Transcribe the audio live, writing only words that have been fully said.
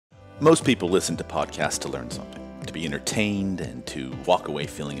Most people listen to podcasts to learn something, to be entertained, and to walk away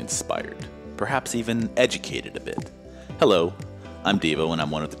feeling inspired, perhaps even educated a bit. Hello, I'm Devo, and I'm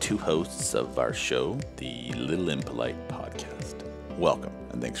one of the two hosts of our show, the Little Impolite Podcast. Welcome,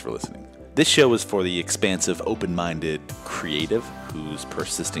 and thanks for listening. This show is for the expansive, open-minded creative whose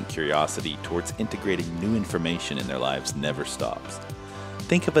persistent curiosity towards integrating new information in their lives never stops.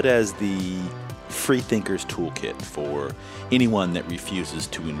 Think of it as the free thinker's toolkit for anyone that refuses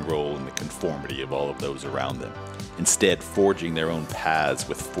to enroll in the conformity of all of those around them, instead forging their own paths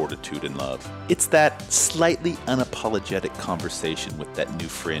with fortitude and love. It's that slightly unapologetic conversation with that new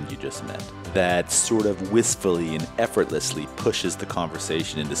friend you just met that sort of wistfully and effortlessly pushes the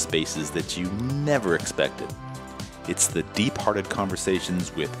conversation into spaces that you never expected. It's the deep-hearted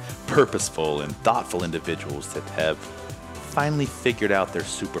conversations with purposeful and thoughtful individuals that have finally figured out their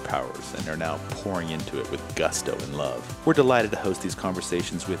superpowers and are now pouring into it with gusto and love. We're delighted to host these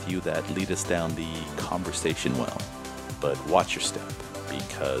conversations with you that lead us down the conversation well. But watch your step,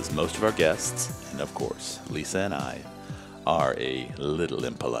 because most of our guests, and of course, Lisa and I, are a little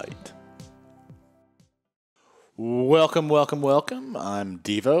impolite. Welcome, welcome, welcome. I'm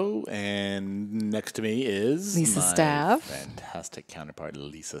Devo, and next to me is Lisa my Staff. Fantastic counterpart,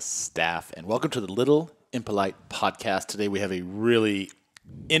 Lisa Staff. And welcome to the Little Impolite Podcast. Today we have a really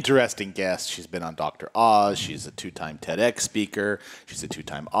interesting guest. She's been on Dr. Oz. She's a two-time TEDx speaker. She's a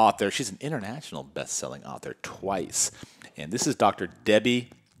two-time author. She's an international best-selling author twice. And this is Dr. Debi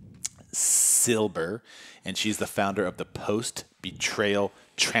Silber, and she's the founder of the Post-Betrayal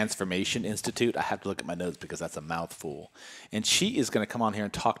Transformation Institute. I have to look at my notes because that's a mouthful. And she is going to come on here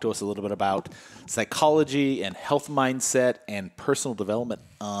and talk to us a little bit about psychology and health mindset and personal development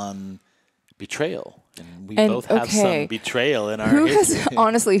on betrayal. And we both have some betrayal in our history.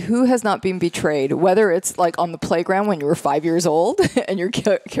 Honestly, who has not been betrayed? Whether it's like on the playground when you were 5 years old and you're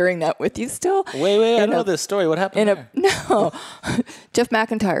carrying that with you still. Wait, I know this story. What happened there? No. Jeff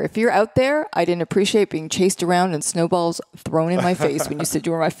McIntyre, if you're out there, I didn't appreciate being chased around and snowballs thrown in my face when you said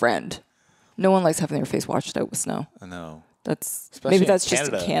you were my friend. No one likes having their face washed out with snow. I know. Maybe that's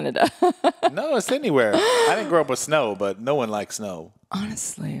just in Canada. No, it's anywhere. I didn't grow up with snow, but no one likes snow.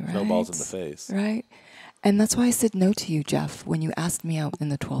 Honestly, right? Snowballs in the face. Right. And that's why I said no to you, Jeff, when you asked me out in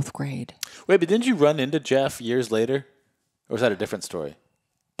the 12th grade. Wait, but didn't you run into Jeff years later? Or was that a different story?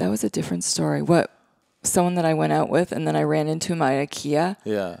 That was a different story. What? Someone that I went out with and then I ran into him at IKEA?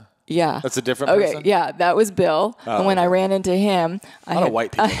 Yeah. Yeah. That's a different person? Okay, yeah, that was Bill. And when I ran into him, a lot of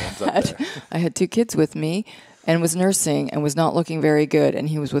white people names up there. I had two kids with me and was nursing and was not looking very good. And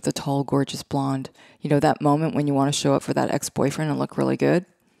he was with a tall, gorgeous blonde. You know, that moment when you want to show up for that ex-boyfriend and look really good?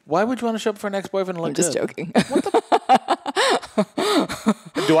 Why would you want to show up for an ex-boyfriend and look good? I'm just joking. Are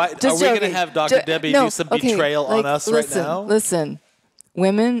we going to have Dr. Debi do some betrayal on us right now? Listen,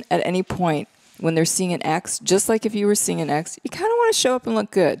 women at any point when they're seeing an ex, just like if you were seeing an ex, you kind of want to show up and look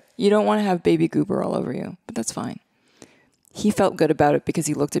good. You don't want to have baby goober all over you, but that's fine. He felt good about it because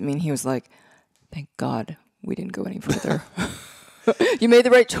he looked at me and he was like, thank God we didn't go any further. You made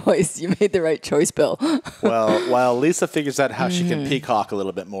the right choice. You made the right choice, Bill. Well, while Lisa figures out how she can peacock a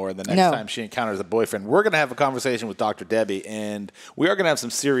little bit more the next time she encounters a boyfriend, we're going to have a conversation with Dr. Debi, and we are going to have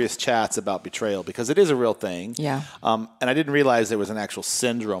some serious chats about betrayal because it is a real thing. Yeah. And I didn't realize there was an actual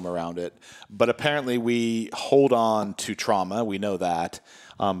syndrome around it, but apparently we hold on to trauma. We know that.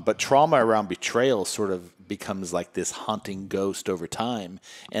 But trauma around betrayal sort of becomes like this haunting ghost over time,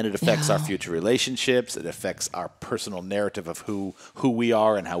 and it affects our future relationships. It affects our personal narrative of who we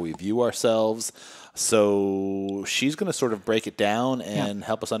are and how we view ourselves. So she's going to sort of break it down and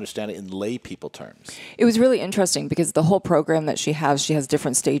help us understand it in lay people terms. It was really interesting because the whole program that she has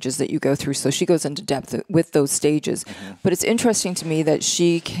different stages that you go through. So she goes into depth with those stages. Mm-hmm. But it's interesting to me that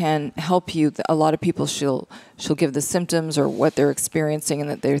she can help you. A lot of people, she'll give the symptoms or what they're experiencing and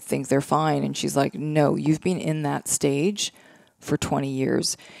that they think they're fine. And she's like, no, you've been in that stage for 20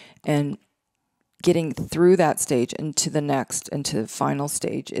 years. And getting through that stage and to the next and to the final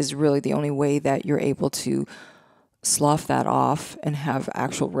stage is really the only way that you're able to slough that off and have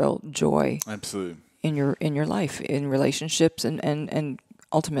actual real joy. Absolutely. In your life, in relationships and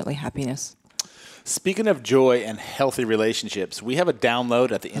ultimately happiness. Speaking of joy and healthy relationships, we have a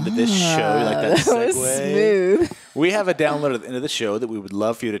download at the end of this show. You like that segue? Was smooth. We have a download at the end of the show that we would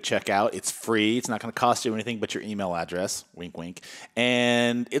love for you to check out. It's free. It's not going to cost you anything but your email address. Wink, wink.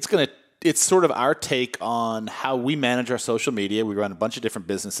 And it's sort of our take on how we manage our social media. We run a bunch of different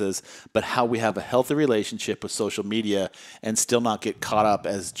businesses, but how we have a healthy relationship with social media and still not get caught up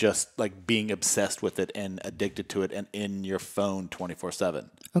as just like being obsessed with it and addicted to it and in your phone 24/7.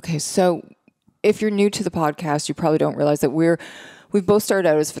 Okay, so if you're new to the podcast, you probably don't realize that we're We've both started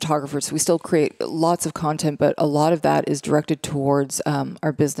out as photographers. We still create lots of content, but a lot of that is directed towards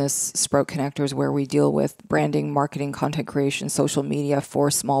our business, Sprout Connectors, where we deal with branding, marketing, content creation, social media for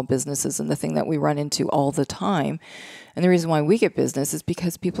small businesses. And the thing that we run into all the time, and the reason why we get business, is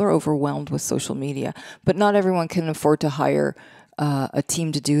because people are overwhelmed with social media. But not everyone can afford to hire a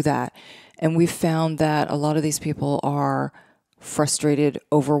team to do that. And we've found that a lot of these people are frustrated,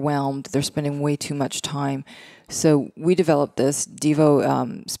 overwhelmed. They're spending way too much time. So we developed this.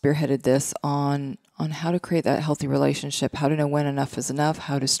 Devo spearheaded this on how to create that healthy relationship, how to know when enough is enough,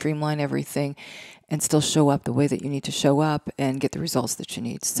 how to streamline everything, and still show up the way that you need to show up and get the results that you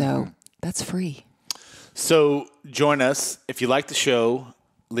need. So that's free. So join us. If you like the show,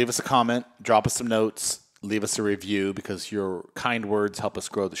 leave us a comment, drop us some notes, leave us a review, because your kind words help us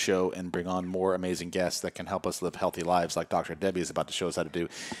grow the show and bring on more amazing guests that can help us live healthy lives like Dr. Debbie is about to show us how to do.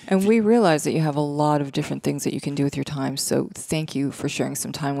 And we realize that you have a lot of different things that you can do with your time. So thank you for sharing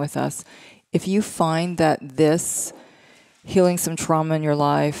some time with us. If you find that this healing some trauma in your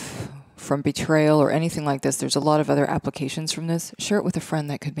life from betrayal or anything like this, there's a lot of other applications from this, share it with a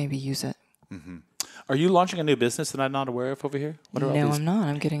friend that could maybe use it. Mm-hmm. Are you launching a new business that I'm not aware of over here? No, I'm not.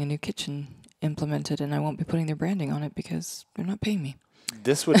 I'm getting a new kitchen implemented, and I won't be putting their branding on it because they're not paying me.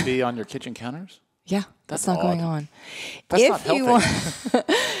 This would be on your kitchen counters? Yeah, that's not going on. That's not helping.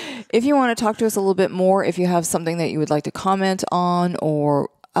 If you want to talk to us a little bit more, if you have something that you would like to comment on, or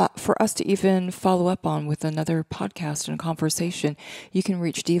for us to even follow up on with another podcast and conversation, you can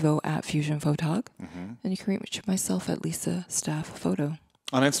reach Devo at Fusion Photog, and you can reach myself at Lisa Staff Photo.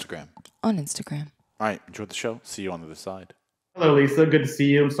 On Instagram. On Instagram. All right, enjoy the show. See you on the other side. Hello, Lisa. Good to see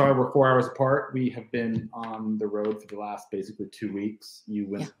you. I'm sorry we're 4 hours apart. We have been on the road for the last basically 2 weeks. You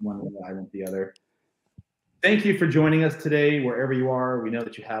went one way, I went the other. Thank you for joining us today, wherever you are. We know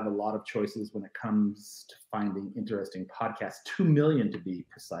that you have a lot of choices when it comes to finding interesting podcasts. 2 million to be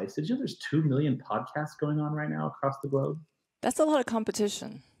precise. Did you know there's 2 million podcasts going on right now across the globe? That's a lot of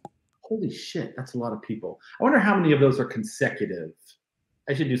competition. Holy shit, that's a lot of people. I wonder how many of those are consecutive.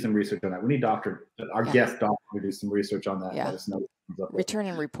 I should do some research on that. We need our guest doctor to do some research on that. Yeah. Let us know. Return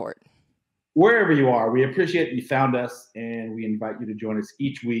and report. Wherever you are, we appreciate that you found us, and we invite you to join us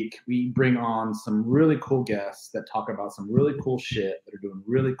each week. We bring on some really cool guests that talk about some really cool shit, that are doing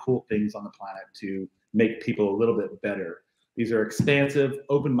really cool things on the planet to make people a little bit better. These are expansive,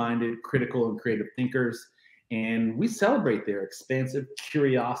 open-minded, critical, and creative thinkers. And we celebrate their expansive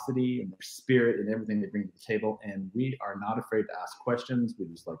curiosity and their spirit and everything they bring to the table. And we are not afraid to ask questions. We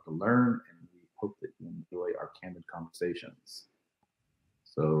just like to learn, and we hope that you enjoy our candid conversations.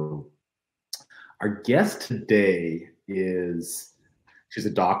 So our guest today she's a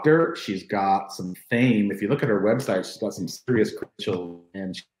doctor. She's got some fame. If you look at her website, she's got some serious credentials,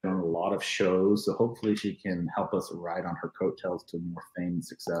 and she's done a lot of shows. So hopefully she can help us ride on her coattails to more fame and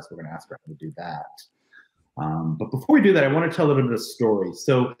success. We're going to ask her how to do that. But before we do that, I want to tell a little bit of a story.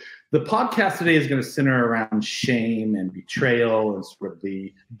 So the podcast today is going to center around shame and betrayal and sort of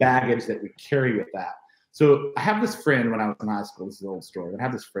the baggage that we carry with that. So I have this friend when I was in high school. This is an old story. I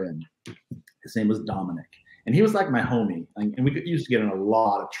have this friend. His name was Dominic. And he was like my homie. And we used to get in a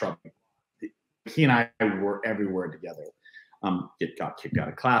lot of trouble. He and I were everywhere together. Got kicked out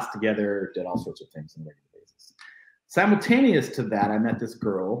of class together, did all sorts of things on a regular basis. Simultaneous to that, I met this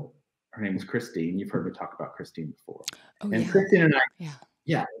girl. Her name is Christine. You've heard me talk about Christine before. Christine and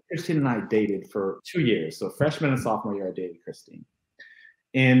I, Christine and I dated for 2 years. So freshman and sophomore year, I dated Christine.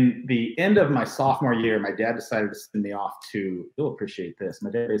 In the end of my sophomore year, my dad decided to send me off to, you'll appreciate this, my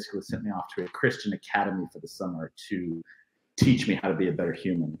dad basically sent me off to a Christian academy for the summer to teach me how to be a better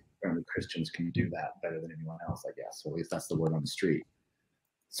human. Apparently Christians can do that better than anyone else, I guess. Or at least that's the word on the street.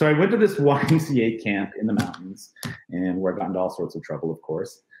 So I went to this YMCA camp in the mountains, and where I got into all sorts of trouble, of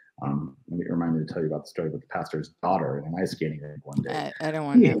course. Let me remind me to tell you about the story about the pastor's daughter in an ice skating rink one day. I don't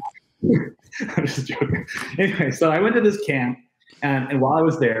want to. I'm just joking. Anyway, so I went to this camp, and while I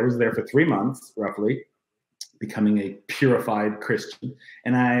was there for 3 months, roughly, becoming a purified Christian.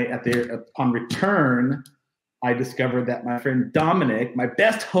 And upon return, I discovered that my friend Dominic, my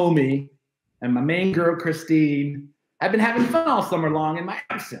best homie, and my main girl, Christine, had been having fun all summer long in my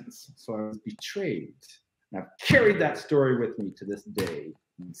absence. So I was betrayed. And I've carried that story with me to this day.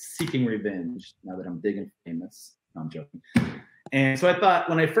 I'm seeking revenge now that I'm big and famous. No, I'm joking. And so I thought,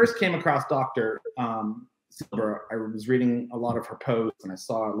 when I first came across Dr. Silber, I was reading a lot of her posts, and I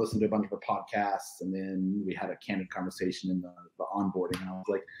listened to a bunch of her podcasts, and then we had a candid conversation in the onboarding. And I was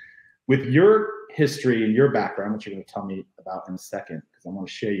like, with your history and your background, which you're going to tell me about in a second, because I want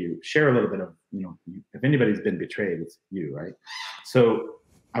to share a little bit of, if anybody's been betrayed, it's you, right? So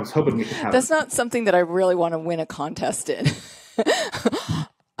I was hoping we could have. That's not something that I really want to win a contest in.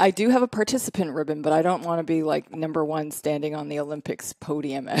 I do have a participant ribbon, but I don't want to be like number one standing on the Olympics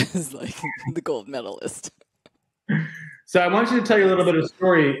podium as like the gold medalist. So I want you to tell you a little bit of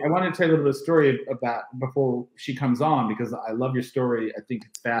story. I want to tell you a little bit of story about before she comes on, because I love your story. I think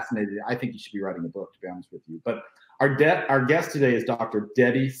it's fascinating. I think you should be writing a book, to be honest with you. But our guest today is Dr.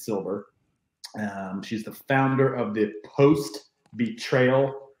 Debi Silber. She's the founder of the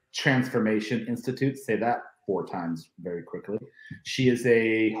Post-Betrayal Transformation Institute. Say that 4 times very quickly. She is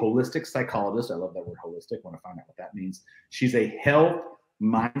a holistic psychologist. I love that word holistic. I want to find out what that means. She's a health,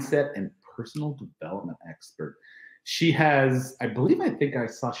 mindset, and personal development expert. She has, I think I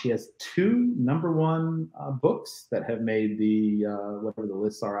saw she has 2 #1 books that have made the, whatever the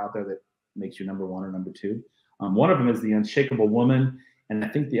lists are out there that makes you #1 or #2. One of them is The Unshakable Woman. And I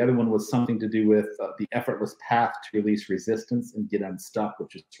think the other one was something to do with the effortless path to release resistance and get unstuck,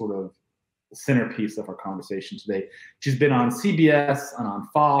 which is sort of the centerpiece of our conversation today. She's been on CBS and on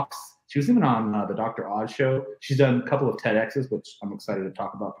Fox. She was even on the Dr. Oz show. She's done a couple of TEDx's, which I'm excited to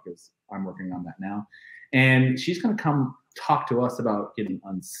talk about because I'm working on that now. And she's going to come talk to us about getting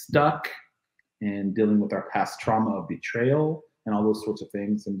unstuck and dealing with our past trauma of betrayal and all those sorts of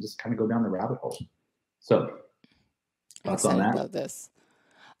things, and just kind of go down the rabbit hole. So, thoughts on that? I'm excited about this.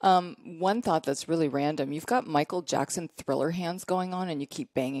 One thought that's really random. You've got Michael Jackson Thriller hands going on and you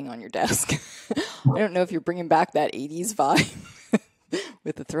keep banging on your desk. I don't know if you're bringing back that 80s vibe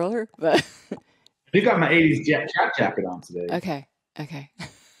with the Thriller, but... You've got my 80s chat jacket on today. Okay.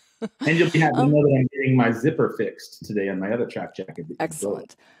 And you'll be happy to know that I'm getting my zipper fixed today on my other track jacket.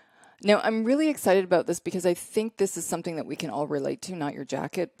 Excellent. Now, I'm really excited about this because I think this is something that we can all relate to, not your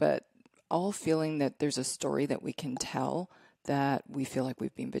jacket, but all feeling that there's a story that we can tell that we feel like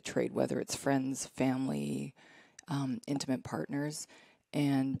we've been betrayed, whether it's friends, family, intimate partners,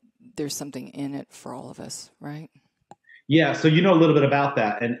 and there's something in it for all of us, right? Yeah, so you know a little bit about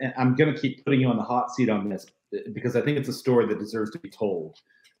that, and I'm going to keep putting you on the hot seat on this because I think it's a story that deserves to be told.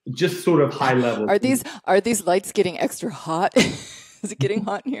 Just sort of high level. Are these lights getting extra hot? Is it getting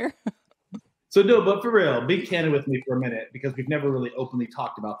hot in here? So no, but for real, be candid with me for a minute, because we've never really openly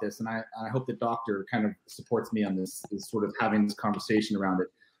talked about this, and I hope the doctor kind of supports me on this, is sort of having this conversation around it.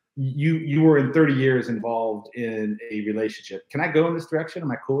 You were in 30 years involved in a relationship. Can I go in this direction?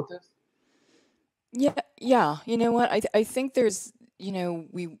 Am I cool with this? Yeah. You know what? I think there's,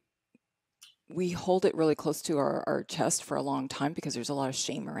 we hold it really close to our chest for a long time because there's a lot of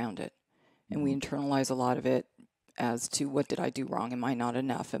shame around it, and we internalize a lot of it as to what did I do wrong? Am I not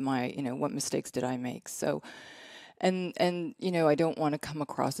enough? Am I, what mistakes did I make? So, and I don't want to come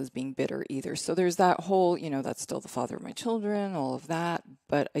across as being bitter either. So there's that whole, that's still the father of my children, all of that.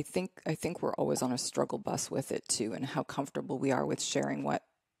 But I think we're always on a struggle bus with it too, and how comfortable we are with sharing what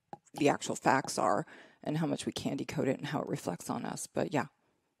the actual facts are and how much we can decode it and how it reflects on us. But yeah,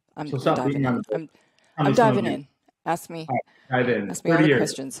 I'm diving in. I'm diving in. Ask me. Dive in. Ask me all the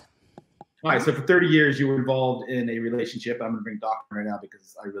questions. All right, so for 30 years, you were involved in a relationship. I'm going to bring Doctor right now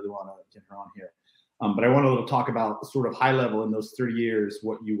because I really want to get her on here. But I want to talk about sort of high level in those 30 years,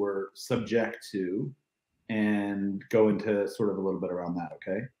 what you were subject to, and go into sort of a little bit around that,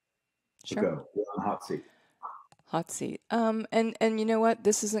 okay? So Sure. go. You're on the hot seat. Hot seat. And you know what?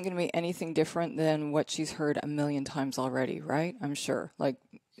 This isn't going to be anything different than what she's heard a million times already, right? I'm sure. Like,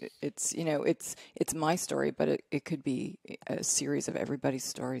 it's my story, but it could be a series of everybody's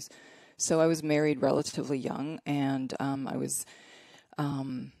stories. So I was married relatively young, and I was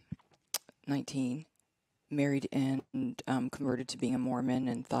 19, married and converted to being a Mormon,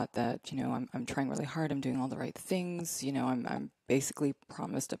 and thought that, I'm trying really hard, I'm doing all the right things, I'm basically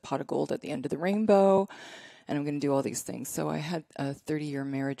promised a pot of gold at the end of the rainbow, and I'm going to do all these things. So I had a 30-year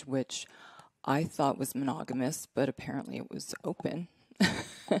marriage, which I thought was monogamous, but apparently it was open.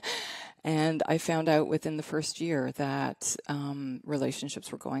 And I found out within the first year that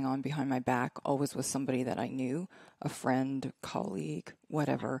relationships were going on behind my back, always with somebody that I knew, a friend, colleague,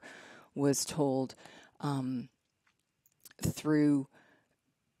 whatever, was told through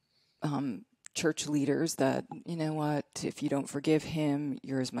church leaders that, if you don't forgive him,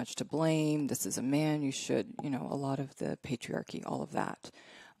 you're as much to blame. This is a man, you should, a lot of the patriarchy, all of that.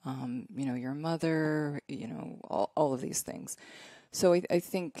 Your mother, all of these things. So I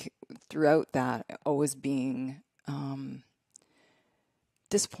think throughout that, always being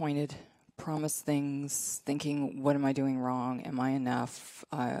disappointed, promise things, thinking, what am I doing wrong? Am I enough?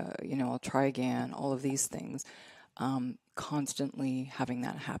 I'll try again, all of these things, constantly having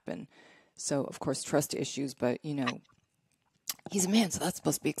that happen. So, of course, trust issues, but, he's a man, so that's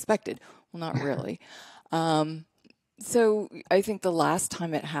supposed to be expected. Well, not really. So I think the last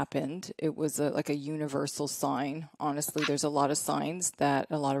time it happened, it was like a universal sign. Honestly, there's a lot of signs a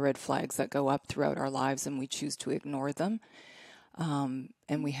lot of red flags that go up throughout our lives, and we choose to ignore them.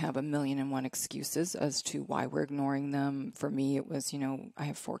 And we have a million and one excuses as to why we're ignoring them. For me, it was, I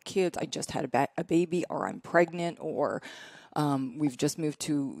have 4 kids. I just had a baby, or I'm pregnant, or we've just moved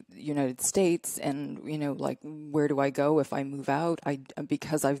to the United States, and like, where do I go if I move out?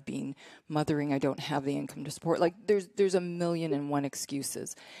 Because I've been mothering, I don't have the income to support. Like, there's a million and one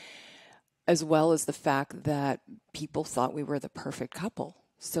excuses, as well as the fact that people thought we were the perfect couple.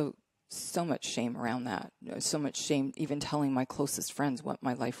 So much shame around that. So much shame even telling my closest friends what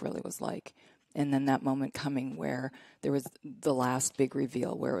my life really was like. And then that moment coming where there was the last big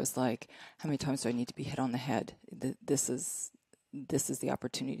reveal, where it was like, how many times do I need to be hit on the head? This is the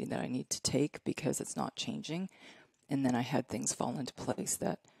opportunity that I need to take, because it's not changing. And then I had things fall into place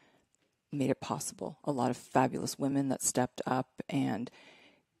that made it possible. A lot of fabulous women that stepped up and,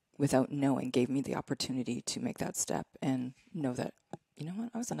 without knowing, gave me the opportunity to make that step and know that, you know what,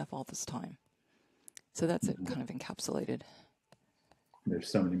 I was enough all this time. So that's it, kind of encapsulated.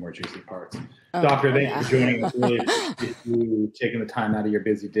 There's so many more juicy parts. Doctor, thank you for joining us. Really appreciate you taking the time out of your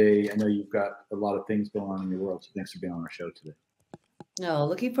busy day. I know you've got a lot of things going on in your world, so thanks for being on our show today. No,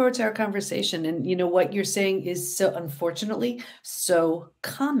 looking forward to our conversation. And what you're saying is so, unfortunately, so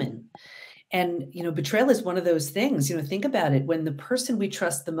common. And, betrayal is one of those things. Think about it. When the person we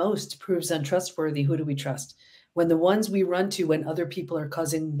trust the most proves untrustworthy, who do we trust? When the ones we run to when other people are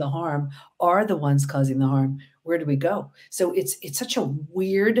causing the harm are the ones causing the harm, where do we go? So it's such a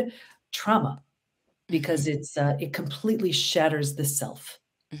weird trauma, because it completely shatters the self.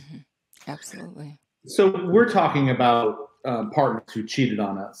 Mm-hmm. Absolutely. So we're talking about partners who cheated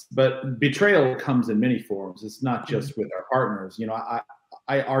on us, but betrayal comes in many forms. It's not just with our partners.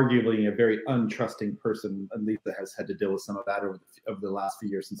 I arguably a very untrusting person, and Lisa has had to deal with some of that over the last few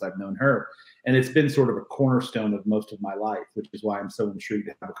years since I've known her. And it's been sort of a cornerstone of most of my life, which is why I'm so intrigued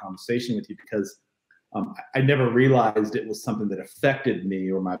to have a conversation with you, because I never realized it was something that affected me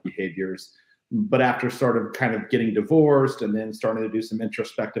or my behaviors. But after sort of kind of getting divorced and then starting to do some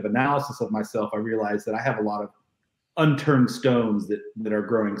introspective analysis of myself, I realized that I have a lot of unturned stones that are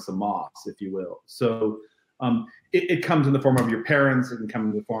growing some moss, if you will. So it comes in the form of your parents. It can come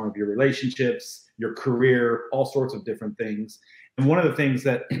in the form of your relationships, your career, all sorts of different things. And one of the things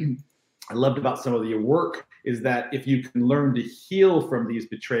that I loved about some of your work is that if you can learn to heal from these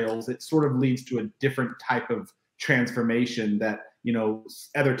betrayals, it sort of leads to a different type of transformation that,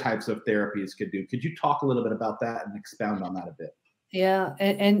 other types of therapies could do. Could you talk a little bit about that and expound on that a bit? Yeah.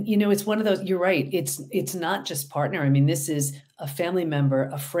 And it's one of those, you're right. It's not just partner. I mean, this is a family member,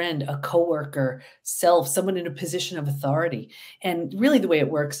 a friend, a coworker, someone in a position of authority. And really the way it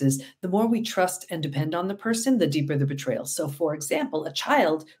works is the more we trust and depend on the person, the deeper the betrayal. So for example, a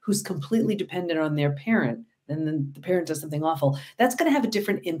child who's completely dependent on their parent, and then the parent does something awful, that's going to have a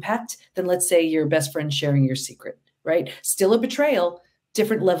different impact than, let's say, your best friend sharing your secret, right? Still a betrayal,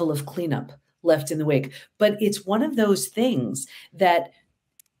 different level of cleanup left in the wake. But it's one of those things that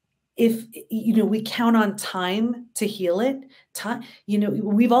if, we count on time to heal it, time,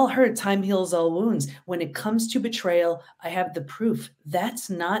 we've all heard time heals all wounds. When it comes to betrayal, I have the proof. That's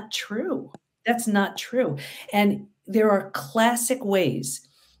not true. That's not true. And there are classic ways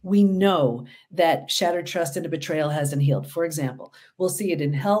we know that shattered trust and a betrayal hasn't healed. For example, we'll see it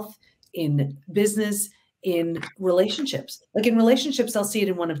in health, in business, in relationships. Like in relationships, I'll see it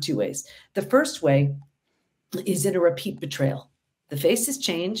in one of two ways. The first way is in a repeat betrayal. The faces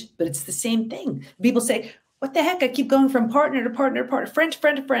change, but it's the same thing. People say, what the heck? I keep going from partner to partner to partner, friend to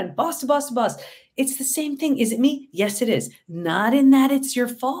friend to friend, boss to boss to boss. It's the same thing. Is it me? Yes, it is. Not in that it's your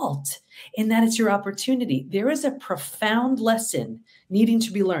fault, in that it's your opportunity. There is a profound lesson needing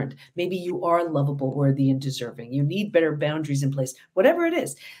to be learned. Maybe you are lovable, worthy, and deserving. You need better boundaries in place, whatever it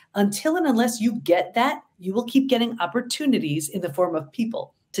is. Until and unless you get that, you will keep getting opportunities in the form of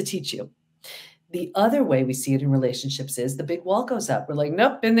people to teach you. The other way we see it in relationships is the big wall goes up. We're like,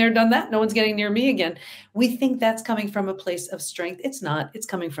 nope, been there, done that. No one's getting near me again. We think that's coming from a place of strength. It's not. It's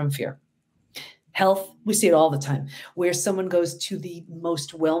coming from fear. Health, we see it all the time, where someone goes to the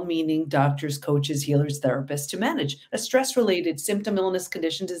most well-meaning doctors, coaches, healers, therapists to manage a stress-related symptom, illness,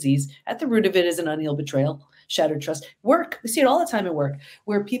 condition, disease. At the root of it is an unhealed betrayal, shattered trust. Work, we see it all the time at work,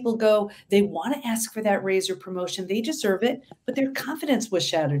 where people go, they want to ask for that raise or promotion. They deserve it, but their confidence was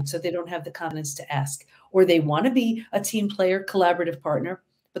shattered, so they don't have the confidence to ask. Or they want to be a team player, collaborative partner,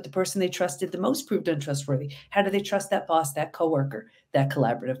 but the person they trusted the most proved untrustworthy. How do they trust that boss, that coworker, that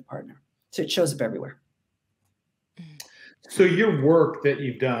collaborative partner? So it shows up everywhere. So your work that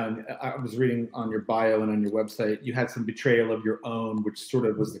you've done, I was reading on your bio and on your website, you had some betrayal of your own, which sort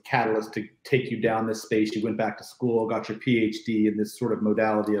of was the catalyst to take you down this space. You went back to school, got your PhD in this sort of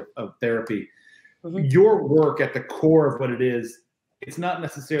modality of therapy. Mm-hmm. Your work at the core of what it is, it's not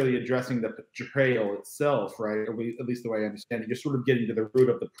necessarily addressing the betrayal itself, right? Or at least the way I understand it. You're sort of getting to the root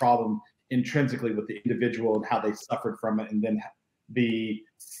of the problem intrinsically with the individual and how they suffered from it, and then the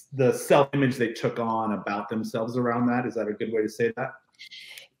self-image they took on about themselves around that. Is that a good way to say that?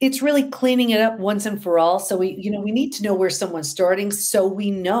 It's really cleaning it up once and for all. So we need to know where someone's starting so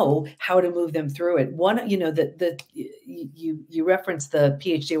we know how to move them through it. One, you referenced the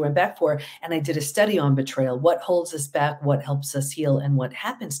PhD I went back for, and I did a study on betrayal. What holds us back, what helps us heal, and what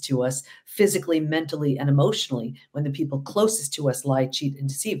happens to us physically, mentally, and emotionally when the people closest to us lie, cheat, and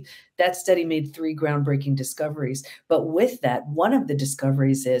deceive. That study made 3 groundbreaking discoveries. But with that, one of the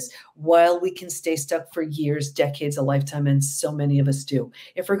discoveries is while we can stay stuck for years, decades, a lifetime, and so many of us do,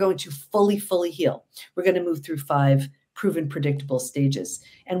 if we're going to fully heal, we're going to move through 5 proven predictable stages.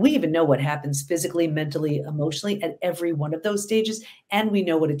 And we even know what happens physically, mentally, emotionally at every one of those stages. And we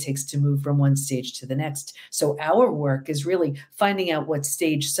know what it takes to move from one stage to the next. So our work is really finding out what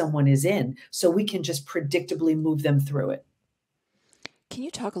stage someone is in so we can just predictably move them through it. Can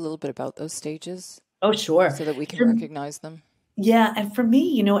you talk a little bit about those stages? Oh, sure. So that we can recognize them? Yeah. And for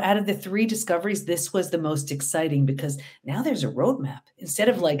me, out of the 3 discoveries, this was the most exciting because now there's a roadmap. Instead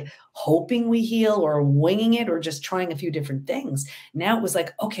of like hoping we heal or winging it or just trying a few different things. Now it was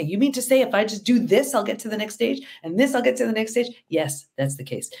like, okay, you mean to say if I just do this, I'll get to the next stage and this, I'll get to the next stage? Yes, that's the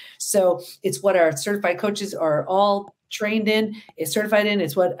case. So it's what our certified coaches are all trained in, is certified in.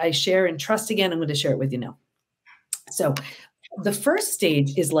 It's what I share and trust again. I'm going to share it with you now. So the first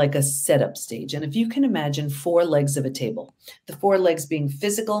stage is like a setup stage. And if you can imagine 4 legs of a table, the 4 legs being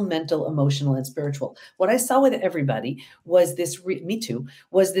physical, mental, emotional, and spiritual. What I saw with everybody was me too,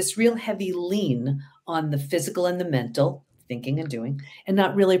 was this real heavy lean on the physical and the mental, thinking and doing, and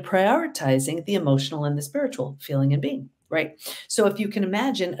not really prioritizing the emotional and the spiritual, feeling and being, right? So if you can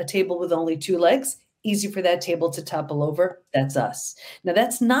imagine a table with only 2 legs, easy for that table to topple over. That's us. Now,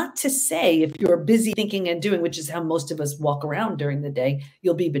 that's not to say if you're busy thinking and doing, which is how most of us walk around during the day,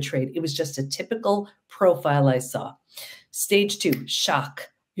 you'll be betrayed. It was just a typical profile I saw. Stage 2,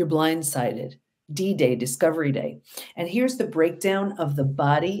 shock. You're blindsided. D-Day, Discovery Day. And here's the breakdown of the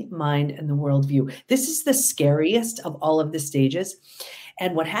body, mind, and the worldview. This is the scariest of all of the stages.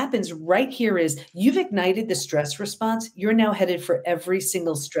 And what happens right here is you've ignited the stress response. You're now headed for every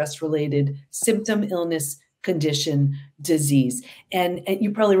single stress-related symptom, illness, condition, disease. And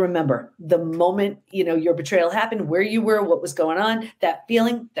you probably remember the moment, your betrayal happened, where you were, what was going on, that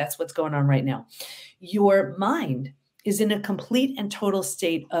feeling, that's what's going on right now. Your mind is in a complete and total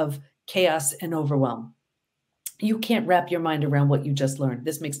state of chaos and overwhelm. You can't wrap your mind around what you just learned.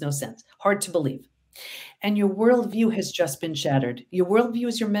 This makes no sense. Hard to believe. And your worldview has just been shattered. Your worldview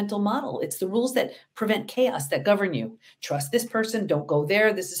is your mental model. It's the rules that prevent chaos, that govern you. Trust this person, don't go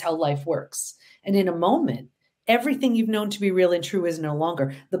there. This is how life works. And in a moment, everything you've known to be real and true is no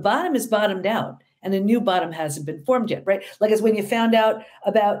longer. The bottom is bottomed out and a new bottom hasn't been formed yet, right? Like it's when you found out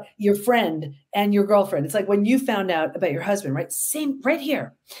about your friend and your girlfriend. It's like when you found out about your husband, right? Same right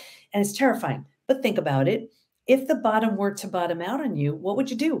here. And it's terrifying. But think about it. If the bottom were to bottom out on you, what would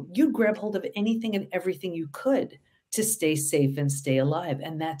you do? You'd grab hold of anything and everything you could to stay safe and stay alive.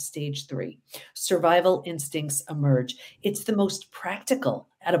 And that's stage 3. Survival instincts emerge. It's the most practical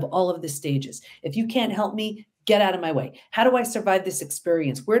out of all of the stages. If you can't help me, get out of my way. How do I survive this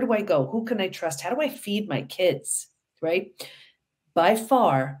experience? Where do I go? Who can I trust? How do I feed my kids? Right? By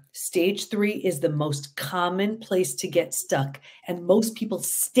far, stage 3 is the most common place to get stuck. And most people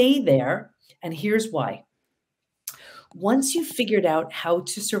stay there. And here's why. Once you've figured out how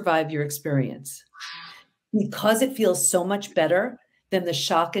to survive your experience, because it feels so much better than the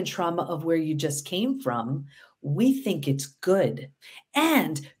shock and trauma of where you just came from, we think it's good.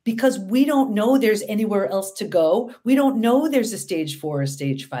 And because we don't know there's anywhere else to go, we don't know there's a stage 4 or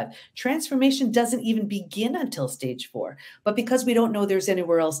stage 5. Transformation doesn't even begin until stage 4. But because we don't know there's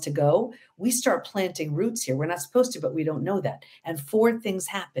anywhere else to go, we start planting roots here. We're not supposed to, but we don't know that. And 4 things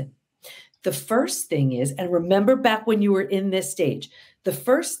happen. The first thing is, and remember back when you were in this stage, the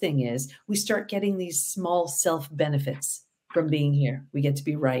first thing is we start getting these small self-benefits from being here. We get to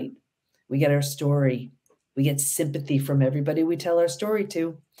be right. We get our story. We get sympathy from everybody we tell our story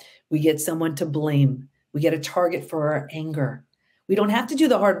to. We get someone to blame. We get a target for our anger. We don't have to do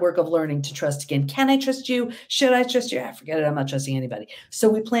the hard work of learning to trust again. Can I trust you? Should I trust you? Forget it. I'm not trusting anybody. So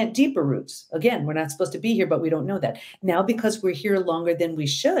we plant deeper roots. Again, we're not supposed to be here, but we don't know that. Now, because we're here longer than we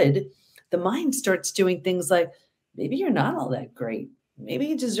should, the mind starts doing things like, maybe you're not all that great. Maybe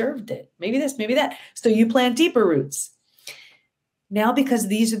you deserved it. Maybe this, maybe that. So you plant deeper roots. Now, because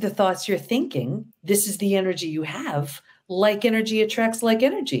these are the thoughts you're thinking, this is the energy you have. Like energy attracts like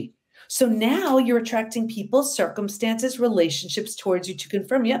energy. So now you're attracting people, circumstances, relationships towards you to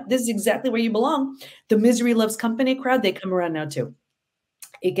confirm, yep, this is exactly where you belong. The misery loves company crowd, they come around now too.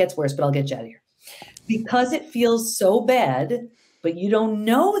 It gets worse, but I'll get you out of here. Because it feels so bad, but you don't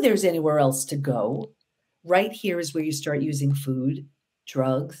know there's anywhere else to go, right here is where you start using food,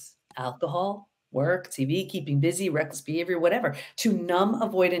 drugs, alcohol, work, TV, keeping busy, reckless behavior, whatever, to numb,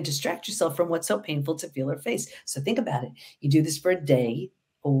 avoid, and distract yourself from what's so painful to feel or face. So think about it. You do this for a day,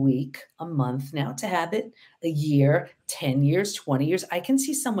 a week, a month, now to habit, a year, 10 years, 20 years. I can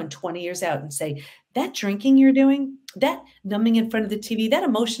see someone 20 years out and say, that drinking you're doing, that numbing in front of the TV, that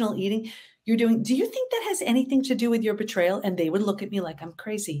emotional eating you're doing, do you think that has anything to do with your betrayal? And they would look at me like I'm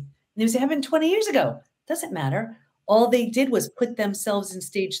crazy. And they would say, it happened 20 years ago. Doesn't matter. All they did was put themselves in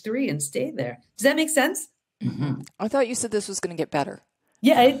stage 3 and stay there. Does that make sense? Mm-hmm. I thought you said this was going to get better.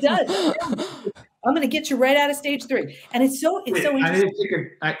 Yeah, it does. I'm going to get you right out of stage 3. And it's so interesting. I need to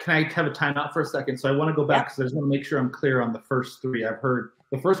can I have a timeout for a second? So I want to go back because I just want to make sure I'm clear on the first 3. I've heard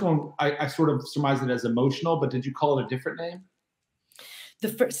the first one, I sort of surmised it as emotional, but did you call it a different name? The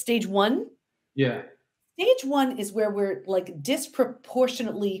first stage 1? Yeah. Stage 1 is where we're like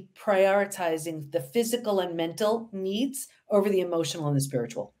disproportionately prioritizing the physical and mental needs over the emotional and the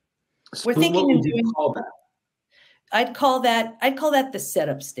spiritual. We're thinking what would you call that? I'd call that the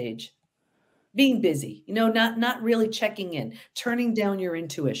setup stage. Being busy, not really checking in, turning down your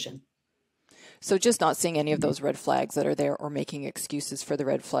intuition. So just not seeing any of those red flags that are there or making excuses for the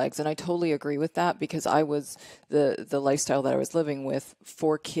red flags. And I totally agree with that because I was the lifestyle that I was living with,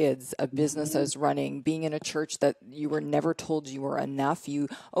 4 kids, a business I was running, being in a church that you were never told you were enough. You've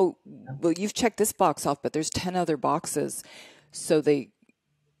checked this box off, but there's 10 other boxes. So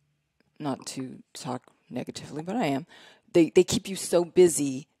not to talk negatively, but I am, they keep you so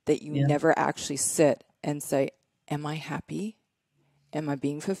busy that you never actually sit and say, am I happy? Am I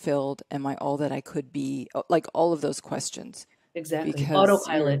being fulfilled? Am I all that I could be? Like all of those questions. Exactly. Because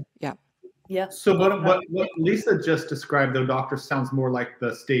autopilot. Yeah. Yeah. So what Lisa just described, though, doctor, sounds more like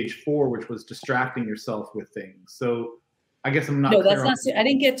the stage 4, which was distracting yourself with things. So I guess I'm not. No, that's not. I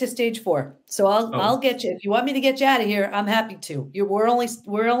didn't get to stage 4. So I'll get you. If you want me to get you out of here, I'm happy to. We're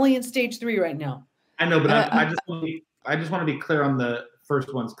only in stage 3 right now. I know, but I just want to be clear on the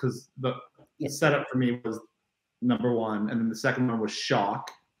first ones because the setup for me was number 1, and then the second one was shock.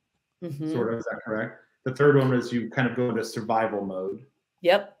 Mm-hmm. Sort of, is that correct? The third one is you kind of go into survival mode.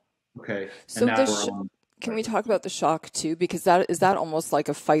 Yep. Okay. So can we talk about the shock too? Because is that almost like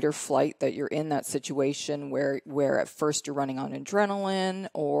a fight or flight, that you're in that situation where at first you're running on adrenaline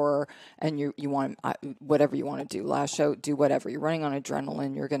and you want whatever you want to do, lash out, do whatever. You're running on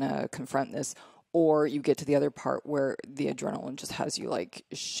adrenaline. You're going to confront this. Or you get to the other part where the adrenaline just has you like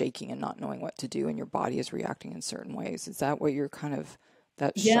shaking and not knowing what to do, and your body is reacting in certain ways. Is that what you're kind of,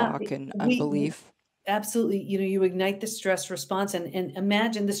 that shock and unbelief? Absolutely. You ignite the stress response and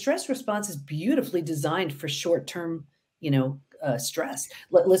imagine the stress response is beautifully designed for short-term, stress.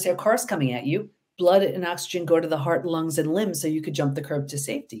 Let's say a car's coming at you, blood and oxygen go to the heart, lungs, and limbs so you could jump the curb to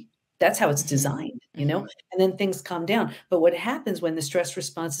safety. That's how it's designed, and then things calm down. But what happens when the stress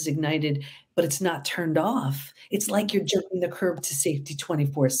response is ignited, but it's not turned off? It's like you're jumping the curb to safety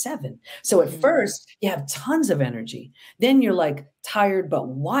 24/7. So at first you have tons of energy. Then you're like tired, but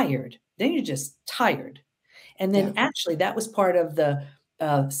wired. Then you're just tired. And then actually that was part of the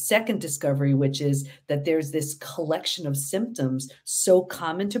second discovery, which is that there's this collection of symptoms so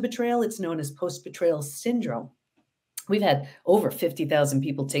common to betrayal. It's known as post-betrayal syndrome. We've had over 50,000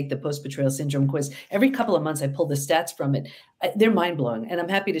 people take the post-betrayal syndrome quiz. Every couple of months, I pull the stats from it. They're mind-blowing, and I'm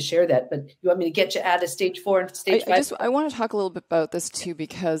happy to share that. But you want me to get you out of stage 4 and stage 5? I want to talk a little bit about this, too,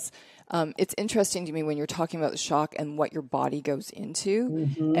 because it's interesting to me when you're talking about the shock and what your body goes into,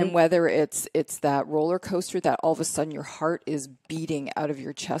 and whether it's that roller coaster that all of a sudden your heart is beating out of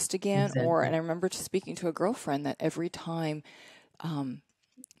your chest again. And I remember speaking to a girlfriend that every time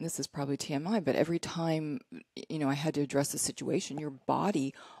this is probably TMI, but every time, I had to address a situation, your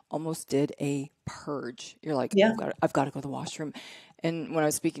body almost did a purge. You're like, I've got to go to the washroom. And when I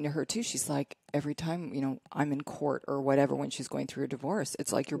was speaking to her too, she's like, every time, I'm in court or whatever, when she's going through a divorce,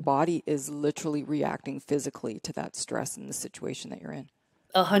 it's like your body is literally reacting physically to that stress in the situation that you're in.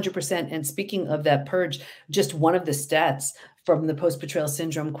 100%. And speaking of that purge, just one of the stats from the post-betrayal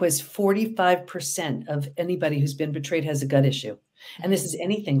syndrome quiz, 45% of anybody who's been betrayed has a gut issue. And this is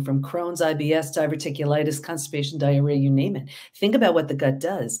anything from Crohn's, IBS, diverticulitis, constipation, diarrhea, you name it. Think about what the gut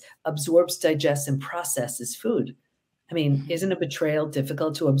does. Absorbs, digests, and processes food. I mean, isn't a betrayal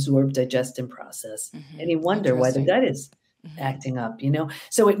difficult to absorb, digest, and process? Mm-hmm. Any wonder why the gut is acting up, you know?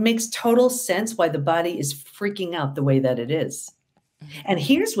 So it makes total sense why the body is freaking out the way that it is. And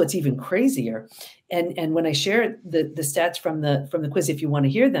here's what's even crazier. And when I share the stats from the quiz, if you want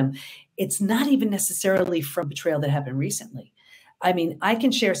to hear them, it's not even necessarily from betrayal that happened recently. I mean, I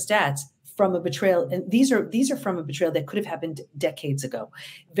can share stats from a betrayal, and these are from a betrayal that could have happened decades ago.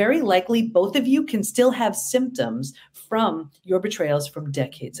 Very likely, both of you can still have symptoms from your betrayals from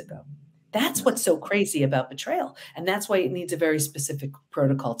decades ago. That's what's so crazy about betrayal, and that's why it needs a very specific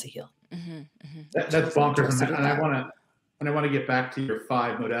protocol to heal. That's bonkers, and I want to get back to your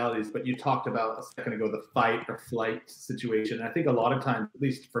 5 modalities, but you talked about a second ago the fight or flight situation. And I think a lot of times, at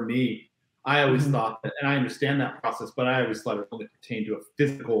least for me, I always thought that, and I understand that process, but I always thought it only pertained to a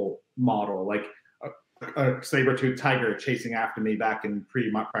physical model, like a saber-toothed tiger chasing after me back in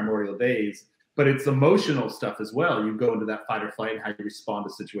pre-primordial days. But it's emotional stuff as well. You go into that fight or flight and how you respond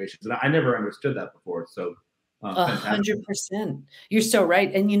to situations. And I never understood that before. So 100%. You're so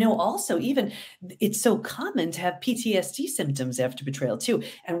right. And, you know, also even it's so common to have PTSD symptoms after betrayal too.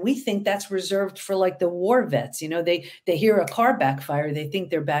 And we think that's reserved for like the war vets. You know, they hear a car backfire, they think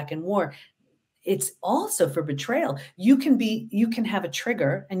they're back in war. It's also for betrayal. You can have a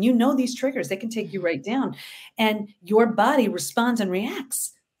trigger, and you know these triggers, they can take you right down. And your body responds and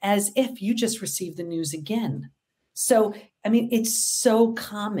reacts as if you just received the news again. So, I mean, it's so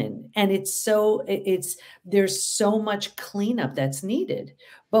common, and there's so much cleanup that's needed.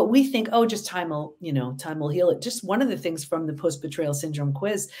 But we think, oh, just time will heal it. Just one of the things from the post-betrayal syndrome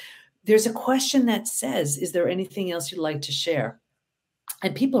quiz, there's a question that says, is there anything else you'd like to share?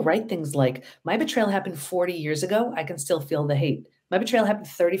 And people write things like, my betrayal happened 40 years ago. I can still feel the hate. My betrayal happened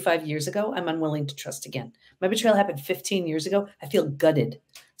 35 years ago. I'm unwilling to trust again. My betrayal happened 15 years ago. I feel gutted.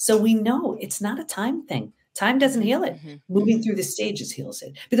 So we know it's not a time thing. Time doesn't heal it. Moving through the stages heals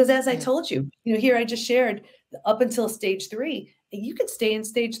it. Because as I told you, here I just shared up until stage 3, you could stay in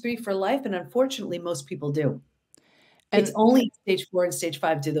stage 3 for life. And unfortunately, most people do. And it's only stage 4 and stage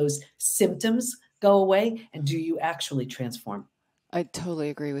 5 do those symptoms go away. And do you actually transform? I totally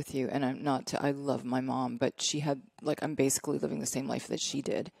agree with you. And I love my mom, but she had, I'm basically living the same life that she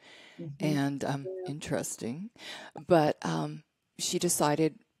did. And interesting. But she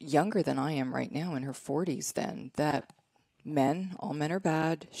decided, younger than I am right now, in her 40s then, that all men are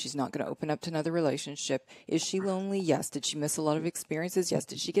bad. She's not going to open up to another relationship. Is she lonely? Yes. Did she miss a lot of experiences? Yes.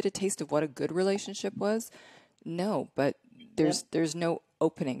 Did she get a taste of what a good relationship was? No, but there's no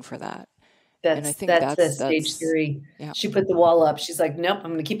opening for that. And I think that's stage 3. Yeah. She put the wall up. She's like, nope,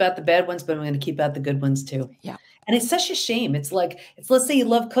 I'm going to keep out the bad ones, but I'm going to keep out the good ones too. Yeah. And it's such a shame. It's like, let's say you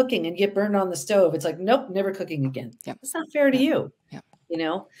love cooking and you get burned on the stove. It's like, nope, never cooking again. Yeah. It's not fair to you. Yeah. You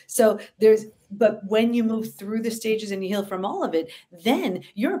know, so but when you move through the stages and you heal from all of it, then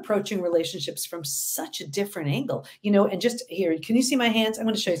you're approaching relationships from such a different angle, and just here, can you see my hands? I'm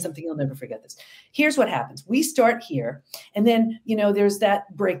going to show you something. You'll never forget this. Here's what happens. We start here, and then, there's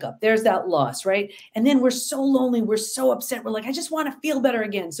that breakup, there's that loss, right? And then we're so lonely. We're so upset. We're like, I just want to feel better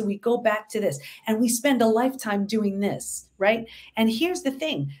again. So we go back to this, and we spend a lifetime doing this, right? And here's the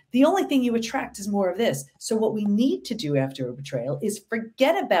thing. The only thing you attract is more of this. So what we need to do after a betrayal is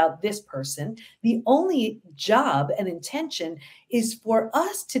forget about this person. The only job and intention is for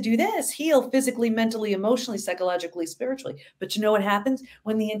us to do this, heal physically, mentally, emotionally, psychologically, spiritually. But you know what happens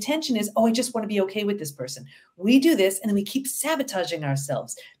when the intention is, oh, I just want to be okay with this person. We do this, and then we keep sabotaging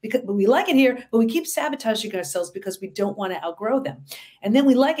ourselves because we like it here, but we keep sabotaging ourselves because we don't want to outgrow them. And then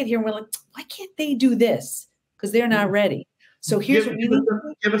we like it here, and we're like, why can't they do this? Because they're not ready. So here's what we need.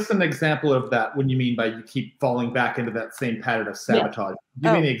 Give us an example of that. When you mean by you keep falling back into that same pattern of sabotage.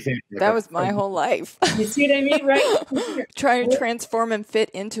 Give me an example. That was my whole life. You see what I mean, right? Trying to transform and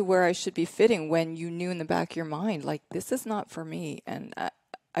fit into where I should be fitting, when you knew in the back of your mind, like, this is not for me, and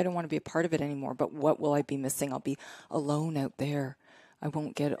I don't want to be a part of it anymore. But what will I be missing? I'll be alone out there. I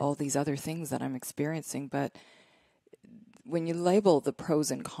won't get all these other things that I'm experiencing. But when you label the pros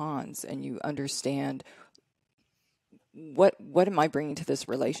and cons, and you understand, what am I bringing to this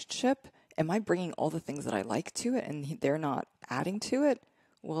relationship? Am I bringing all the things that I like to it, and they're not adding to it?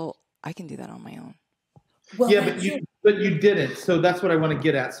 Well, I can do that on my own. Well, yeah, but you didn't. So that's what I want to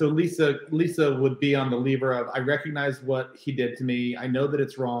get at. So Lisa would be on the lever of, I recognize what he did to me. I know that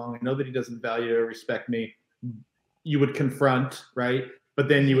it's wrong. I know that he doesn't value or respect me. You would confront, right? But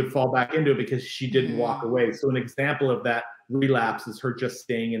then you would fall back into it because she didn't walk away. So an example of that relapse is her just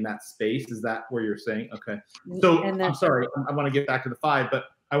staying in that space. Is that where you're saying? Okay. So I'm sorry, I want to get back to the 5, but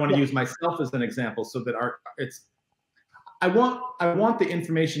I want to use myself as an example so that I want the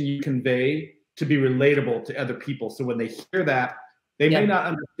information you convey to be relatable to other people. So when they hear that, they may not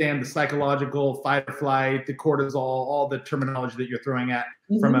understand the psychological fight or flight, the cortisol, all the terminology that you're throwing at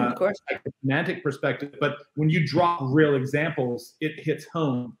from a psychosemantic perspective. But when you drop real examples, it hits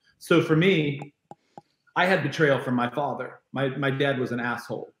home. So for me, I had betrayal from my father. My dad was an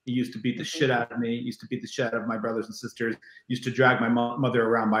asshole. He used to beat the shit out of me, used to beat the shit out of my brothers and sisters, used to drag my mother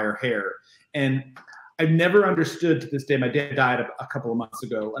around by her hair. And I've never understood to this day, my dad died a couple of months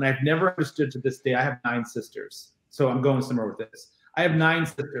ago, and I've never understood to this day, I have 9 sisters. So I'm going somewhere with this. I have 9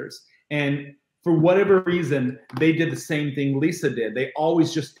 sisters, and for whatever reason, they did the same thing Lisa did. They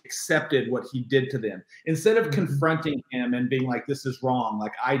always just accepted what he did to them. Instead of confronting him and being like, this is wrong,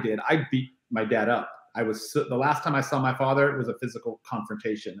 like I did, I beat my dad up. The last time I saw my father, it was a physical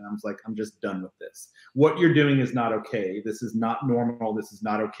confrontation. And I was like, I'm just done with this. What you're doing is not okay. This is not normal. This is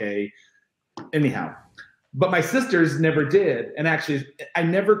not okay. Anyhow. But my sisters never did. And actually, I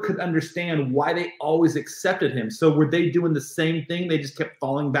never could understand why they always accepted him. So were they doing the same thing? They just kept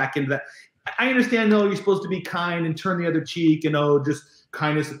falling back into that. I understand, no, you're supposed to be kind and turn the other cheek and, oh, just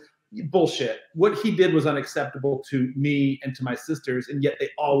kindness. Bullshit. What he did was unacceptable to me and to my sisters, and yet they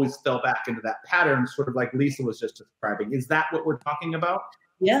always fell back into that pattern, sort of like Lisa was just describing. Is that what we're talking about?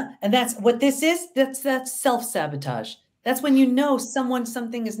 Yeah. And that's what this is. That's self-sabotage. That's when you know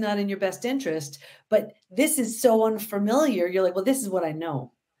something is not in your best interest, but this is so unfamiliar. You're like, well, this is what I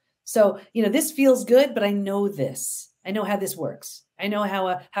know. So, this feels good, but I know this. I know how this works. I know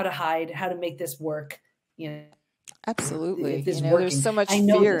how to hide, how to make this work. Absolutely. There's so much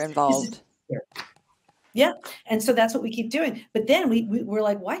fear involved. Yeah. And so that's what we keep doing. But then we're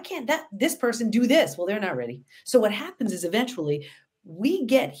like, why can't this person do this? Well, they're not ready. So what happens is eventually we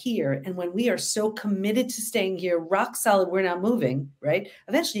get here, and when we are so committed to staying here, rock solid, we're not moving, right?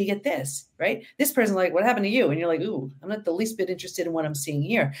 Eventually you get this, right? This person's like, what happened to you? And you're like, ooh, I'm not the least bit interested in what I'm seeing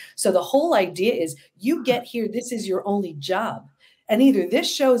here. So the whole idea is you get here, this is your only job. And either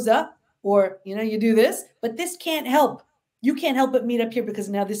this shows up or, you do this, but this can't help. You can't help but meet up here because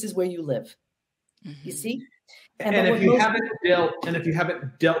now this is where you live. You see? And if you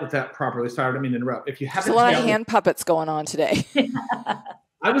haven't dealt with that properly, sorry, I don't mean to interrupt. If you haven't, there's a lot of hand puppets going on today.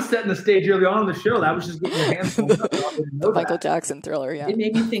 I was setting the stage early on in the show. That was just getting your hands pulled up. The Michael Jackson Thriller, yeah. It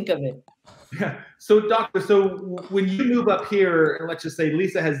made me think of it. Yeah. So, Doctor, when you move up here, and let's just say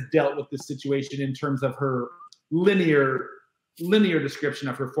Lisa has dealt with this situation in terms of her linear description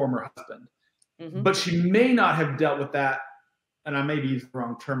of her former husband, but she may not have dealt with that, and I may be using the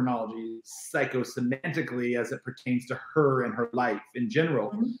wrong terminology, psychosemantically as it pertains to her and her life in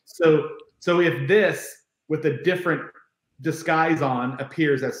general. So if this, with a different disguise on,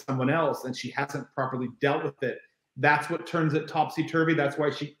 appears as someone else and she hasn't properly dealt with it, that's what turns it topsy-turvy. That's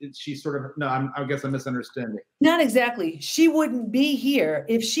why she sort of, I guess I'm misunderstanding. Not exactly. She wouldn't be here.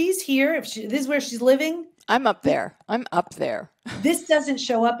 If she's here, this is where she's living. I'm up there. This doesn't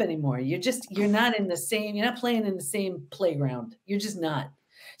show up anymore. You're not playing in the same playground. You're just not.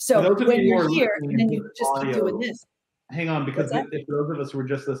 So when you're here, and then you just keep doing this. Hang on, because if those of us who were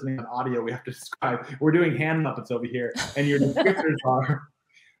just listening on audio, we have to describe. We're doing hand puppets over here, and your descriptors are.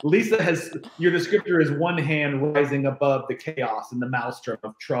 Your descriptor is one hand rising above the chaos and the maelstrom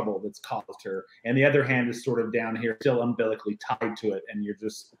of trouble that's caused her, and the other hand is sort of down here, still umbilically tied to it, and you're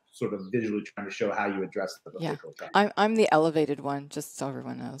just sort of visually trying to show how you address the physical time. I'm the elevated one, just so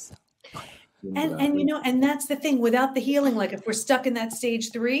everyone knows. And that's the thing, without the healing, like if we're stuck in that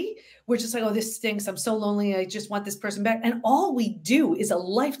stage 3, we're just like, oh, this stinks. I'm so lonely. I just want this person back. And all we do is a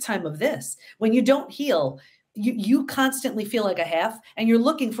lifetime of this. When you don't heal, you constantly feel like a half and you're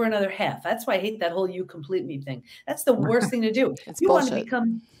looking for another half. That's why I hate that whole you complete me thing. That's the worst thing to do. It's you bullshit. Want to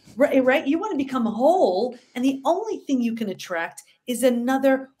become right. You want to become whole. And the only thing you can attract is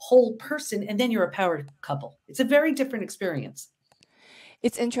another whole person. And then you're a power couple. It's a very different experience.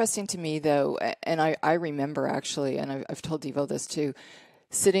 It's interesting to me, though, and I remember actually, and I've told Devo this too,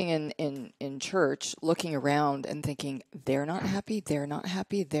 sitting in church, looking around and thinking, they're not happy,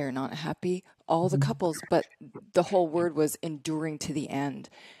 all the couples, but the whole word was enduring to the end.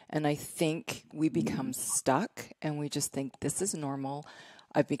 And I think we become stuck and we just think, this is normal.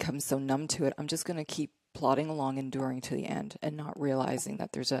 I've become so numb to it. I'm just going to keep plodding along, enduring to the end, and not realizing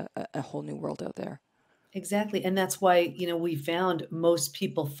that there's a whole new world out there. Exactly. And that's why, we found most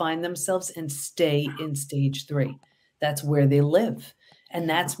people find themselves and stay in stage 3. That's where they live. And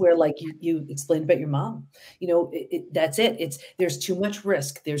that's where, like you explained about your mom, that's it. There's too much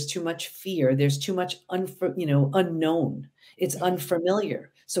risk. There's too much fear. There's too much, unknown. It's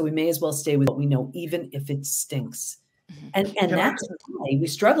unfamiliar. So we may as well stay with what we know, even if it stinks. And that's why we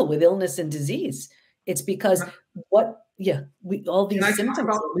struggle with illness and disease. It's because all these Can I symptoms. talk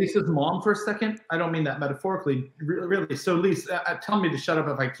about Lisa's mom for a second? I don't mean that metaphorically, really. So Lisa, tell me to shut up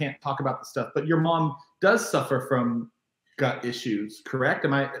if I can't talk about the stuff, but your mom does suffer from gut issues, correct?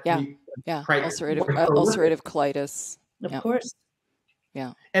 Am I? Yeah. Ulcerative colitis. Of course.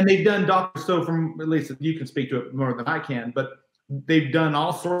 Yeah. And they've done doctors, so from at least you can speak to it more than I can, but they've done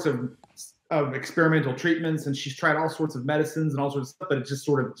all sorts of experimental treatments, and she's tried all sorts of medicines and all sorts of stuff, but it just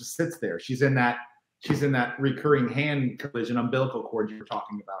sort of just sits there. She's in that recurring hand collision umbilical cord you were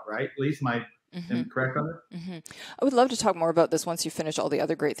talking about, right? At least am I correct on that? Mm-hmm. I would love to talk more about this once you finish all the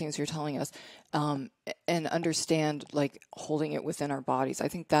other great things you're telling us, and understand like holding it within our bodies. I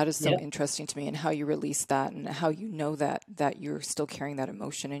think that is so interesting to me, and how you release that, and how you know that you're still carrying that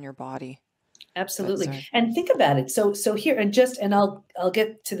emotion in your body. Absolutely. And think about it. So here, and I'll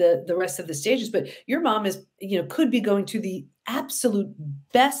get to the rest of the stages, but your mom is, could be going to the absolute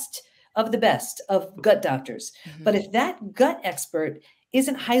best of the best of gut doctors. Mm-hmm. But if that gut expert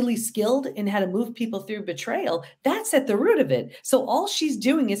isn't highly skilled in how to move people through betrayal, that's at the root of it. So all she's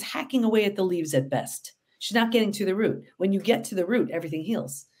doing is hacking away at the leaves at best. She's not getting to the root. When you get to the root, everything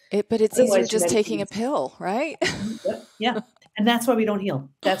heals. But it's easier just taking a pill, right? Yeah. And that's why we don't heal.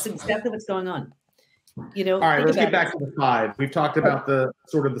 That's exactly what's going on. All right, let's get back to the 5. We've talked about the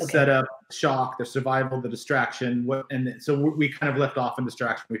sort of the setup, shock, the survival, the distraction. And so we kind of left off in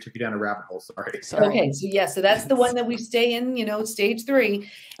distraction. We took you down a rabbit hole. Sorry. Okay. So that's the one that we stay in, stage 3.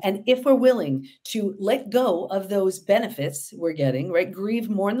 And if we're willing to let go of those benefits we're getting, right? Grieve,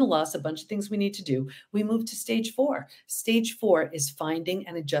 mourn the loss, a bunch of things we need to do. We move to stage 4. Stage 4 is finding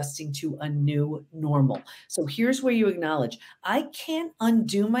and adjusting to a new normal. So here's where you acknowledge, I can't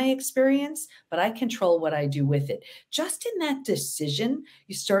undo my experience, but I control what I do with it. Just in that decision,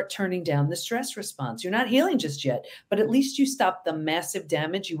 you start turning down the stress response. You're not healing just yet, but at least you stop the massive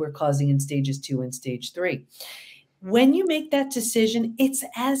damage you were causing in stages 2 and stage 3. When you make that decision, it's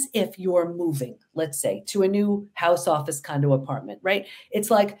as if you're moving, let's say, to a new house, office, condo, apartment, right? It's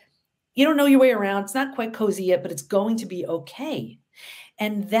like you don't know your way around. It's not quite cozy yet, but it's going to be okay.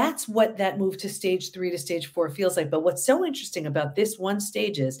 And that's what that move to stage 3 to stage 4 feels like. But what's so interesting about this one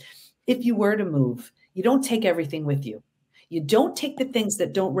stage is, if you were to move, you don't take everything with you. You don't take the things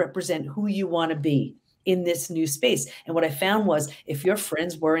that don't represent who you want to be in this new space. And what I found was, if your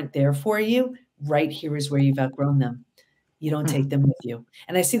friends weren't there for you, right here is where you've outgrown them. You don't take them with you.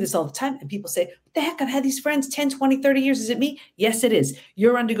 And I see this all the time. And people say, what the heck? I've had these friends 10, 20, 30 years. Is it me? Yes, it is.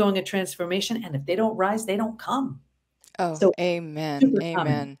 You're undergoing a transformation. And if they don't rise, they don't come. Oh, so, amen.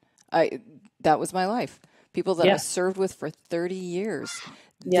 Amen. That was my life. People that I served with for 30 years.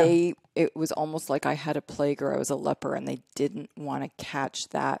 It was almost like I had a plague or I was a leper, and they didn't want to catch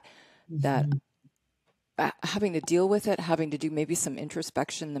that having to deal with it, having to do maybe some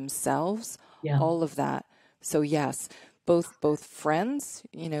introspection themselves, all of that. So yes, both friends,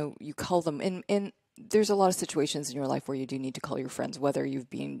 you call them in there's a lot of situations in your life where you do need to call your friends, whether you've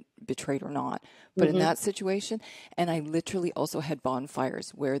been betrayed or not. But in that situation, and I literally also had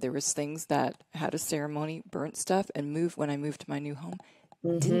bonfires where there was things that had a ceremony, burnt stuff, and when I moved to my new home,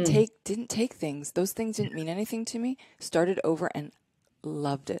 didn't take things. Those things didn't mean anything to me. Started over and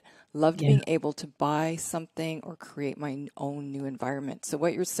loved it. Loved being able to buy something or create my own new environment. So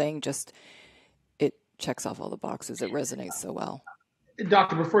what you're saying, it checks off all the boxes. It resonates so well.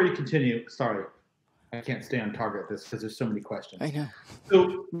 Doctor, before you continue, sorry, I can't stay on target at this because there's so many questions. I know.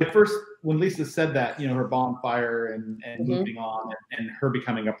 So when Lisa said that, her bonfire and moving on and her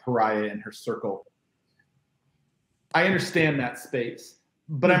becoming a pariah in her circle, I understand that space.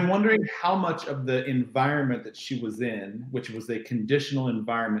 But I'm wondering how much of the environment that she was in, which was a conditional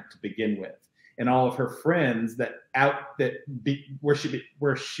environment to begin with, and all of her friends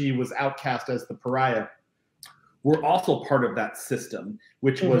where she was outcast as the pariah, were also part of that system,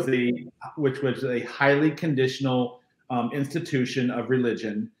 which was a highly conditional institution of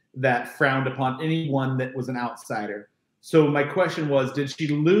religion that frowned upon anyone that was an outsider. So my question was, did she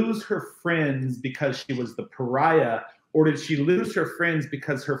lose her friends because she was the pariah? Or did she lose her friends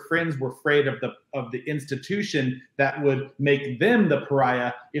because her friends were afraid of the institution that would make them the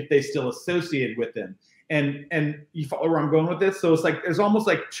pariah if they still associated with them? And you follow where I'm going with this? So it's like there's almost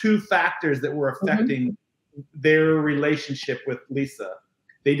like 2 factors that were affecting their relationship with Lisa.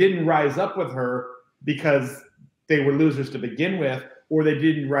 They didn't rise up with her because they were losers to begin with, or they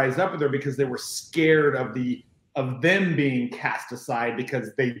didn't rise up with her because they were scared of them being cast aside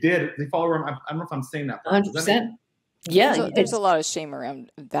because they did. You follow where I don't know if I'm saying that. 100%. Yeah, there's a lot of shame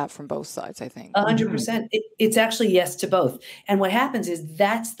around that from both sides, I think. 100%. It's actually yes to both. And what happens is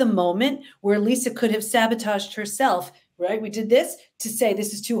that's the moment where Lisa could have sabotaged herself, right? We did this to say,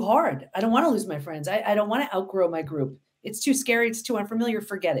 this is too hard. I don't want to lose my friends. I don't want to outgrow my group. It's too scary. It's too unfamiliar.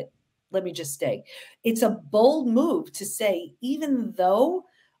 Forget it. Let me just stay. It's a bold move to say, even though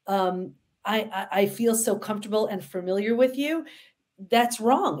I feel so comfortable and familiar with you, that's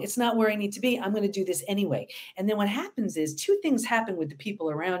wrong. It's not where I need to be. I'm going to do this anyway. And then what happens is two things happen with the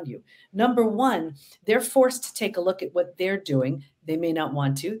people around you. Number one, they're forced to take a look at what they're doing. They may not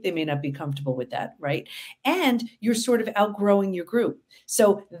want to. They may not be comfortable with that, right? And you're sort of outgrowing your group.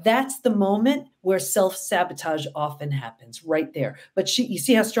 So that's the moment where self-sabotage often happens right there. But you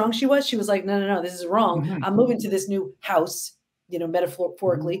see how strong she was? She was like, no, this is wrong. Mm-hmm. I'm moving to this new house,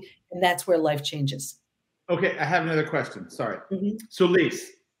 metaphorically. Mm-hmm. And that's where life changes. Okay, I have another question. Sorry. Mm-hmm. So,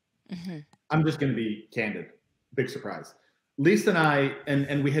 Lise, I'm just going to be candid. Big surprise. Lise and I,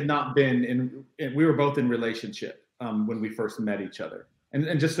 and we had not been we were both in relationship when we first met each other.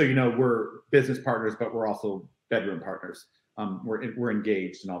 And just so you know, we're business partners, but we're also bedroom partners. We're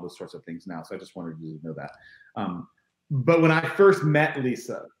engaged and all those sorts of things now. So I just wanted you to know that. But when I first met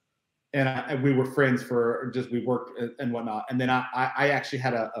Lisa, and we were friends we worked and whatnot. And then I actually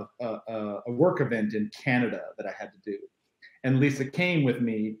had a work event in Canada that I had to do. And Lisa came with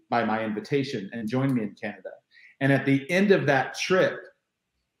me by my invitation and joined me in Canada. And at the end of that trip,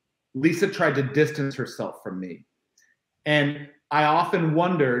 Lisa tried to distance herself from me. And I often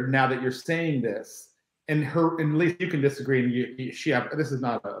wondered, now that you're saying this, and Lisa, you can disagree, and this is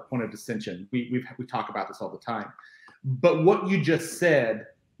not a point of dissension. We talk about this all the time. But what you just said,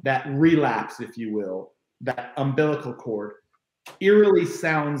 that relapse, if you will, that umbilical cord, eerily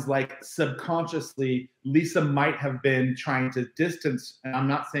sounds like subconsciously Lisa might have been trying to distance. And I'm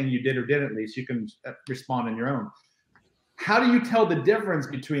not saying you did or didn't, Lisa. You can respond on your own. How do you tell the difference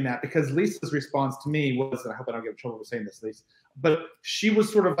between that? Because Lisa's response to me was, and I hope I don't get in trouble for saying this, Lisa, but she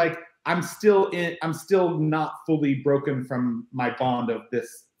was sort of like, I'm still not fully broken from my bond of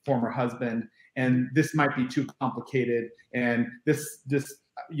this former husband, and this might be too complicated, and this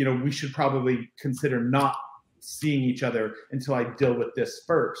we should probably consider not seeing each other until I deal with this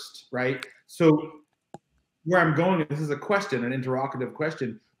first, right? So where I'm going, this is a question, an interrogative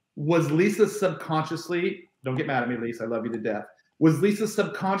question. Was Lisa subconsciously, don't get mad at me, Lisa, I love you to death. Was Lisa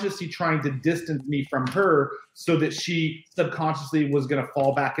subconsciously trying to distance me from her so that she subconsciously was going to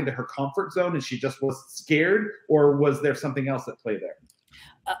fall back into her comfort zone and she just was scared? Or was there something else at play there?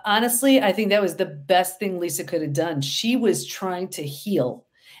 Honestly, I think that was the best thing Lisa could have done. She was trying to heal,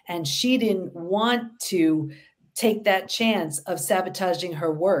 and she didn't want to take that chance of sabotaging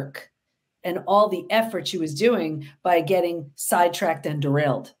her work and all the effort she was doing by getting sidetracked and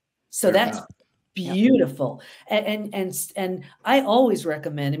derailed. So that's beautiful. And I always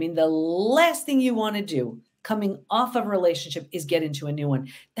recommend, the last thing you want to do coming off of a relationship is get into a new one.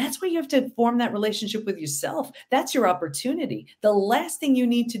 That's where you have to form that relationship with yourself. That's your opportunity. The last thing you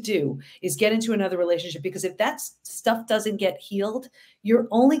need to do is get into another relationship, because if that stuff doesn't get healed, you're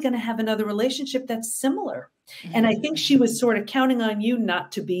only going to have another relationship that's similar. Mm-hmm. And I think she was sort of counting on you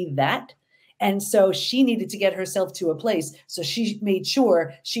not to be that. And so she needed to get herself to a place. So she made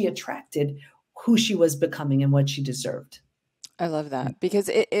sure she attracted who she was becoming and what she deserved. I love that, because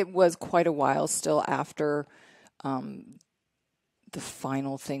it was quite a while still after the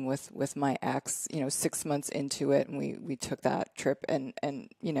final thing with my ex, 6 months into it, and we took that trip, and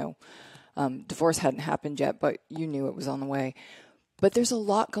divorce hadn't happened yet, but you knew it was on the way. But there's a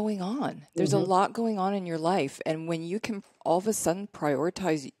lot going on. There's a lot going on in your life, and when you can all of a sudden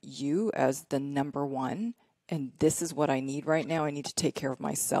prioritize you as the number one, and this is what I need right now. I need to take care of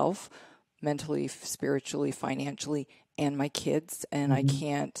myself, mentally, spiritually, financially, and my kids, and I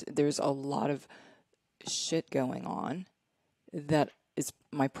can't, there's a lot of shit going on that is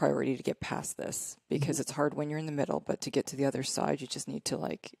my priority to get past this, because it's hard when you're in the middle, but to get to the other side, you just need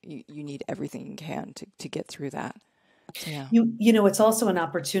to you need everything you can to get through that. So, yeah. It's also an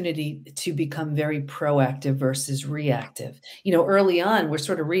opportunity to become very proactive versus reactive. Early on, we're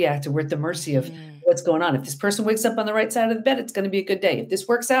sort of reactive. We're at the mercy of what's going on. If this person wakes up on the right side of the bed, it's going to be a good day. If this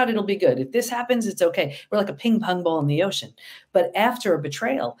works out, it'll be good. If this happens, it's okay. We're like a ping pong ball in the ocean. But after a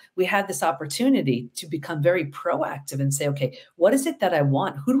betrayal, we had this opportunity to become very proactive and say, okay, what is it that I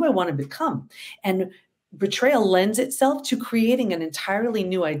want? Who do I want to become? And betrayal lends itself to creating an entirely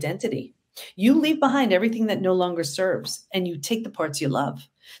new identity. You leave behind everything that no longer serves, and you take the parts you love.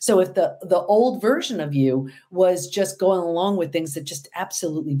 So if the old version of you was just going along with things that just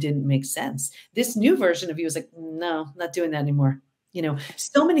absolutely didn't make sense, this new version of you is like, no, not doing that anymore.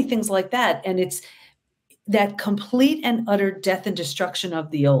 So many things like that. And it's that complete and utter death and destruction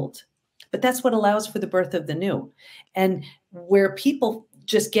of the old. But that's what allows for the birth of the new. And where people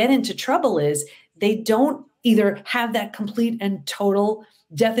just get into trouble is they don't either have that complete and total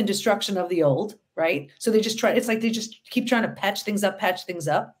death and destruction of the old, right? So they just try, it's like they just keep trying to patch things up.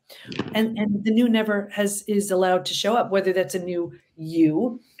 And the new never is allowed to show up, whether that's a new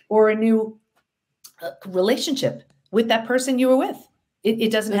you or a new relationship with that person you were with.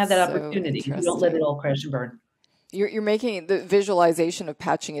 It doesn't have that opportunity. You don't let it all crash and burn. You're making the visualization of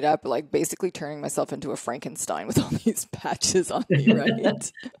patching it up, like basically turning myself into a Frankenstein with all these patches on me,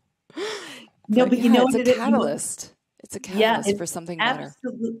 right? No, but you know, it's a catalyst. It's a catalyst for something better.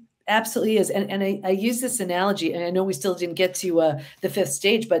 Absolutely is. And I use this analogy, and I know we still didn't get to the fifth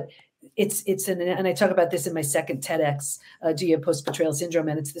stage, but and I talk about this in my second TEDx, Do You Have Post-Betrayal Syndrome?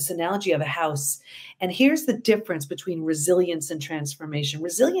 And it's this analogy of a house. And here's the difference between resilience and transformation.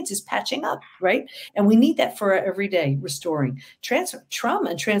 Resilience is patching up, right? And we need that for our everyday restoring.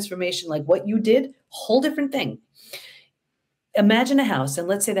 Trauma and transformation, like what you did, whole different thing. Imagine a house, and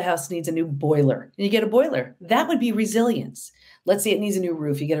let's say the house needs a new boiler, and you get a boiler. That would be resilience. Let's say it needs a new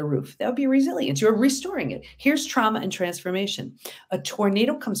roof. You get a roof. That would be resilience. You're restoring it. Here's trauma and transformation. A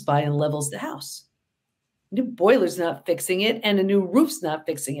tornado comes by and levels the house. A new boiler's not fixing it, and a new roof's not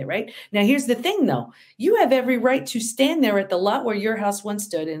fixing it, right? Now, here's the thing, though. You have every right to stand there at the lot where your house once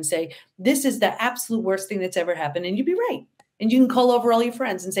stood and say, this is the absolute worst thing that's ever happened, and you'd be right. And you can call over all your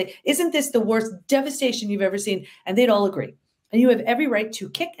friends and say, isn't this the worst devastation you've ever seen? And they'd all agree. And you have every right to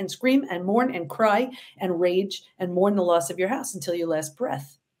kick and scream and mourn and cry and rage and mourn the loss of your house until your last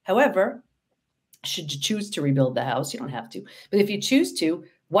breath. However, should you choose to rebuild the house, you don't have to. But if you choose to,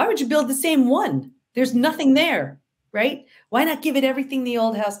 why would you build the same one? There's nothing there, right? Why not give it everything the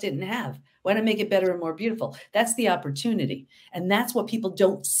old house didn't have? Why not make it better and more beautiful? That's the opportunity. And that's what people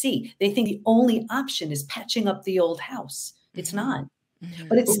don't see. They think the only option is patching up the old house. It's not.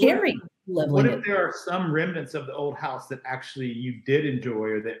 But it's scary. What if there are some remnants of the old house that actually you did enjoy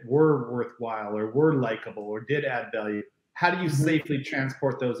or that were worthwhile or were likable or did add value? How do you safely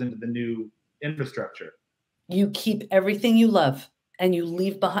transport those into the new infrastructure? You keep everything you love and you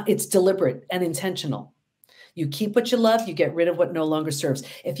leave behind. It's deliberate and intentional. You keep what you love, you get rid of what no longer serves.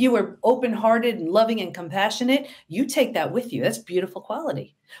 If you were open-hearted and loving and compassionate, you take that with you. That's beautiful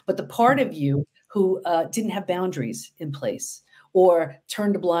quality. But the part of you who didn't have boundaries in place, or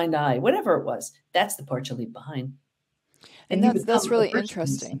turned a blind eye, whatever it was, that's the part you leave behind. And that's really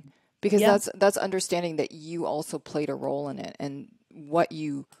interesting, because that's understanding that you also played a role in it, and what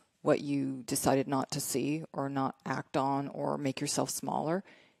you decided not to see or not act on or make yourself smaller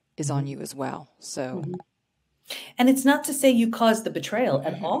is on you as well. So, and it's not to say you caused the betrayal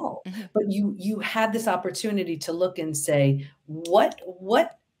at all, but you had this opportunity to look and say,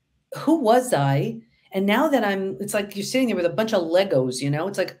 who was I? And now that it's like you're sitting there with a bunch of Legos,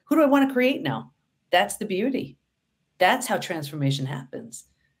 it's like, who do I want to create now? That's the beauty. That's how transformation happens.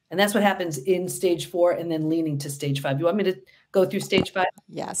 And that's what happens in stage 4 and then leaning to stage 5. You want me to go through stage 5?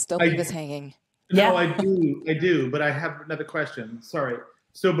 Yes, don't leave us hanging. No, I do, but I have another question. Sorry.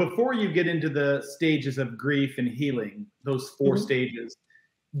 So before you get into the stages of grief and healing, those 4 stages,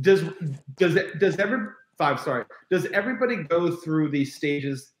 does everybody go through these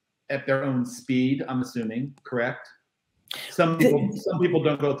stages at their own speed, I'm assuming, correct? Some people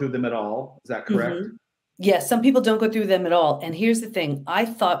don't go through them at all. Is that correct? Yes, some people don't go through them at all. And here's the thing. I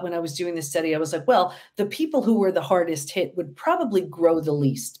thought when I was doing this study, I was like, well, the people who were the hardest hit would probably grow the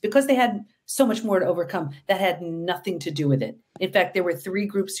least because they had so much more to overcome. That had nothing to do with it. In fact, there were 3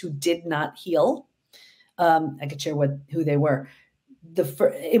 groups who did not heal. I could share who they were.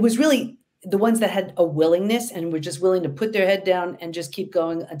 It was really the ones that had a willingness and were just willing to put their head down and just keep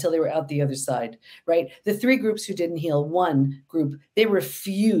going until they were out the other side, right? The 3 groups who didn't heal, one group, they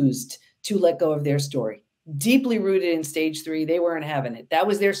refused to let go of their story. Deeply rooted in stage 3, they weren't having it. That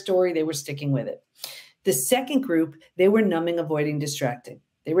was their story. They were sticking with it. The second group, they were numbing, avoiding, distracting.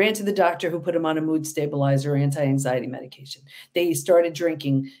 They ran to the doctor who put them on a mood stabilizer or anti-anxiety medication. They started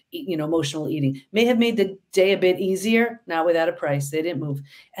drinking, emotional eating. May have made the day a bit easier, not without a price. They didn't move.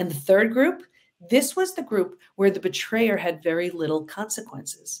 And the third group, this was the group where the betrayer had very little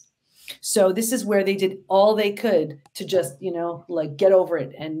consequences. So this is where they did all they could to just, get over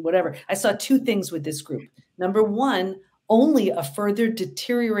it and whatever. I saw 2 things with this group. Number 1, only a further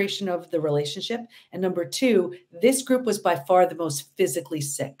deterioration of the relationship. And number 2, this group was by far the most physically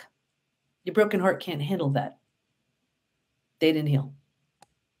sick. Your broken heart can't handle that. They didn't heal.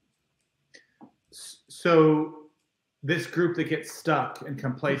 So this group that gets stuck and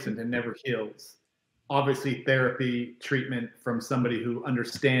complacent and never heals, obviously therapy, treatment from somebody who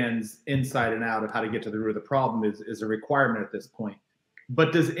understands inside and out of how to get to the root of the problem is a requirement at this point.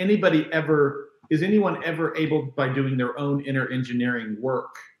 But is anyone ever able, by doing their own inner engineering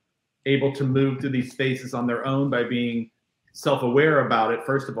work, able to move through these phases on their own by being self-aware about it,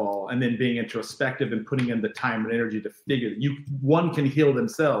 first of all, and then being introspective and putting in the time and energy to figure one can heal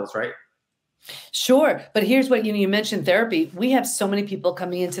themselves, right? Sure. But here's what, you mentioned therapy. We have so many people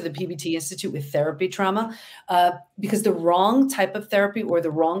coming into the PBT Institute with therapy trauma because the wrong type of therapy or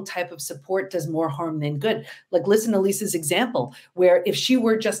the wrong type of support does more harm than good. Like, listen to Lisa's example, where if she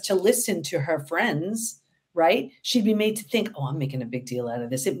were just to listen to her friends, right, she'd be made to think, oh, I'm making a big deal out of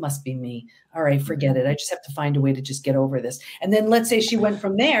this. It must be me. All right, forget it. I just have to find a way to just get over this. And then let's say she went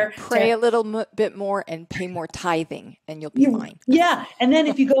from there. Pray a little bit more and pay more tithing and you'll be fine. Yeah. And then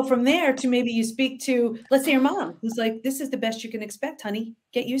if you go from there to maybe you speak to, let's say, your mom, who's like, this is the best you can expect, honey.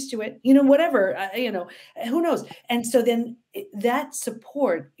 Get used to it. Whatever, who knows? And so then that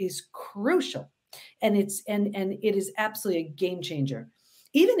support is crucial. And it is absolutely a game changer.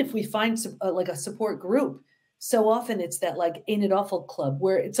 Even if we find like a support group, so often it's that like Ain't It Awful club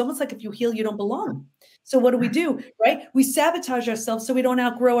where it's almost like if you heal, you don't belong. So what do? Right? We sabotage ourselves so we don't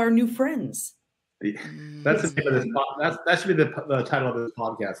outgrow our new friends. That's the name of this. That should be the title of this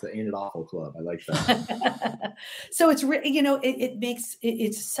podcast, the Ain't It Awful Club. I like that. So it's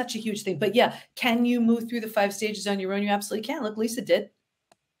it's such a huge thing. But yeah, can you move through the 5 stages on your own? You absolutely can. Look, Lisa did.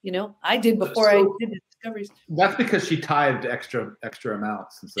 I did before I did the discoveries. That's because she tithed extra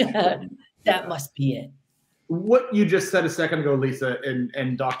amounts. And so that must be it. What you just said a second ago, Lisa,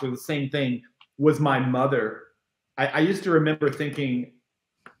 and Doctor, the same thing was my mother. I used to remember thinking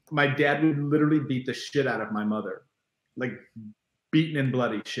my dad would literally beat the shit out of my mother, like beaten and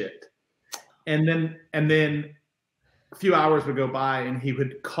bloody shit. And then a few hours would go by and he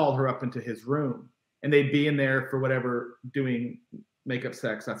would call her up into his room and they'd be in there for whatever, doing makeup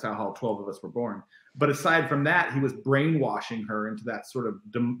sex. That's how all 12 of us were born. But aside from that, he was brainwashing her into that sort of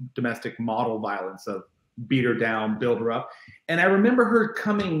domestic model violence of beat her down, build her up. And I remember her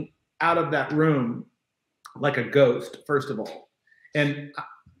coming out of that room like a ghost, first of all. And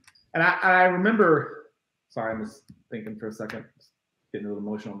I remember, sorry, I'm just thinking for a second, getting a little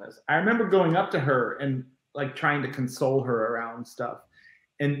emotional on this. I remember going up to her and like trying to console her around stuff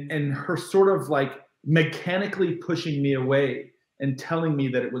and her sort of like mechanically pushing me away and telling me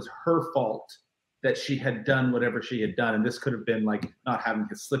that it was her fault that she had done whatever she had done. And this could have been like not having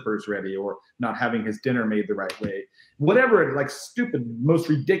his slippers ready or not having his dinner made the right way, whatever, like stupid, most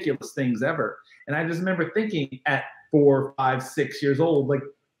ridiculous things ever. And I just remember thinking at 4, 5, 6 years old, like,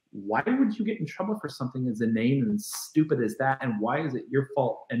 why would you get in trouble for something as inane and stupid as that? And why is it your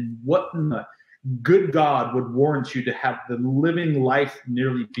fault? And what in the good God would warrant you to have the living life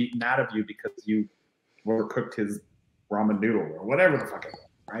nearly beaten out of you because you overcooked his ramen noodle or whatever the fuck it was,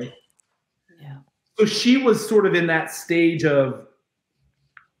 right? Yeah. So she was sort of in that stage of,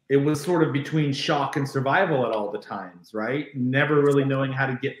 it was sort of between shock and survival at all the times, right? Never really knowing how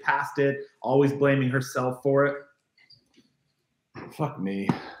to get past it, always blaming herself for it. Fuck me.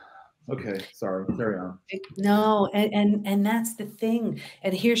 Okay, sorry, carry on. No, and that's the thing.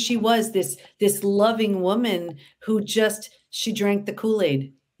 And here she was, this loving woman who she drank the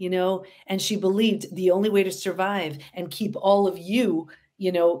Kool-Aid, and she believed the only way to survive and keep all of you,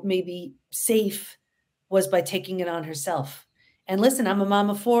 maybe safe was by taking it on herself. And listen, I'm a mom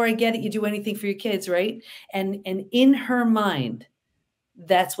of 4. I get it. You do anything for your kids, right? And in her mind,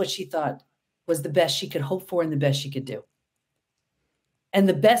 that's what she thought was the best she could hope for and the best she could do. And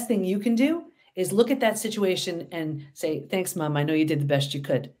the best thing you can do is look at that situation and say, thanks, Mom. I know you did the best you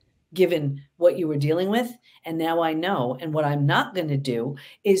could, given what you were dealing with. And now I know. And what I'm not going to do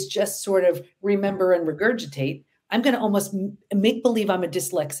is just sort of remember and regurgitate. I'm going to almost make believe I'm a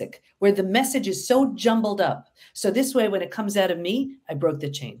dyslexic, where the message is so jumbled up. So this way, when it comes out of me, I broke the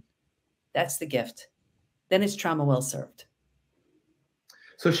chain. That's the gift. Then it's trauma well served.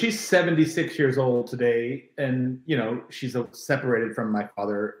 So she's 76 years old today, and she's separated from my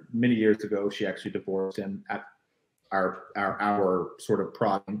father many years ago. She actually divorced him at our sort of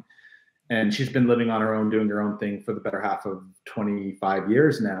prodding, and she's been living on her own, doing her own thing for the better half of 25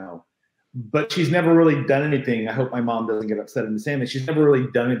 years now. But she's never really done anything. I hope my mom doesn't get upset in saying that. She's never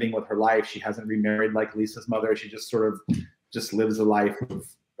really done anything with her life. She hasn't remarried like Lisa's mother. She just sort of lives a life of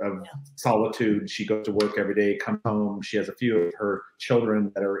solitude. She goes to work every day, comes home. She has a few of her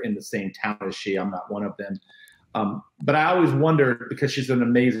children that are in the same town as she. I'm not one of them. But I always wondered, because she's an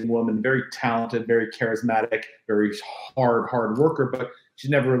amazing woman, very talented, very charismatic, very hard worker, but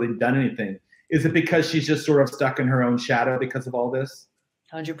she's never really done anything. Is it because she's just sort of stuck in her own shadow because of all this?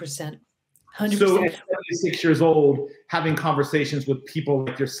 100%. So at 76 years old, having conversations with people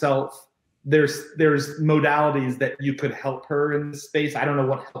like yourself, there's modalities that you could help her in this space. I don't know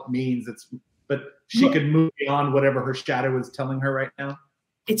what help means. But she could move beyond whatever her shadow is telling her right now.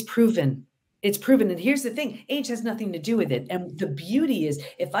 It's proven. It's proven. And here's the thing, age has nothing to do with it. And the beauty is,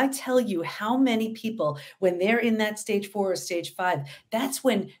 if I tell you how many people, when they're in that stage 4 or stage 5, that's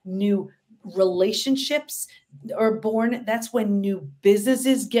when new relationships are born. That's when new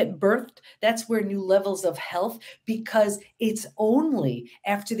businesses get birthed. That's where new levels of health, because it's only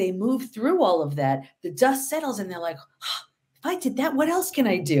after they move through all of that, the dust settles and they're like, oh, if I did that, what else can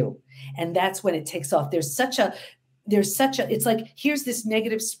I do? And that's when it takes off. It's like, here's this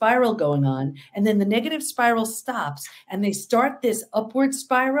negative spiral going on, and then the negative spiral stops and they start this upward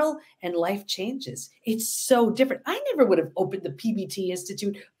spiral and life changes. It's so different. I never would have opened the PBT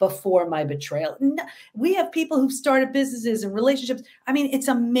Institute before my betrayal. No, we have people who've started businesses and relationships. I mean, it's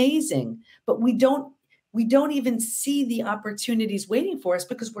amazing, but we don't even see the opportunities waiting for us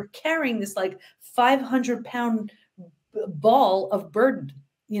because we're carrying this like 500-pound ball of burden.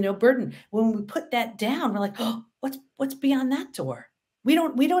 When we put that down, we're like, oh, what's beyond that door? We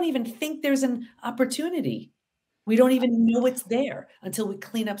don't even think there's an opportunity. We don't even know it's there until we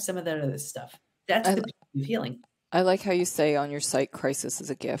clean up some of that other stuff. That's the beauty of healing. I like how you say on your site, crisis is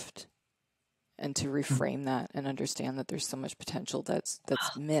a gift, and to reframe that and understand that there's so much potential that's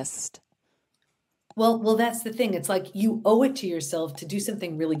missed. Well, that's the thing. It's like you owe it to yourself to do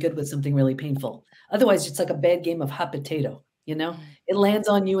something really good with something really painful. Otherwise, it's like a bad game of hot potato. It lands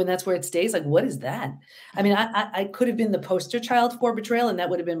on you and that's where it stays. Like, what is that? I mean, I could have been the poster child for betrayal and that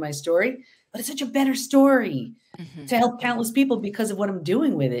would have been my story, but it's such a better story to help countless people because of what I'm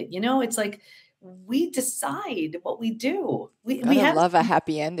doing with it. It's like we decide what we do. We love a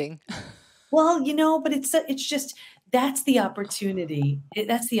happy ending. Well, but it's just, that's the opportunity.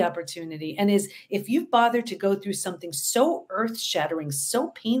 That's the opportunity. And if you've bothered to go through something so earth-shattering, so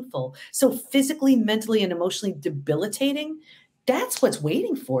painful, so physically, mentally, and emotionally debilitating, that's what's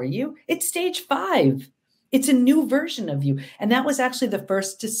waiting for you. It's stage 5. It's a new version of you. And that was actually the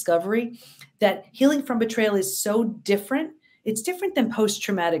first discovery, that healing from betrayal is so different. It's different than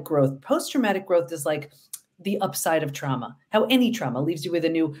post-traumatic growth. Post-traumatic growth is like the upside of trauma, how any trauma leaves you with a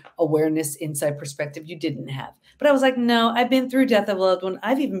new awareness, insight, perspective you didn't have. But I was like, no, I've been through death of a loved one.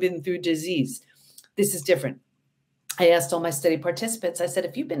 I've even been through disease. This is different. I asked all my study participants, I said,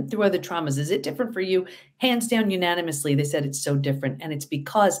 if you've been through other traumas, is it different for you? Hands down, unanimously, they said it's so different. And it's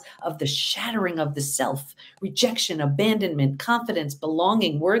because of the shattering of the self, rejection, abandonment, confidence,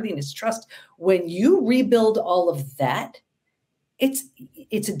 belonging, worthiness, trust. When you rebuild all of that, it's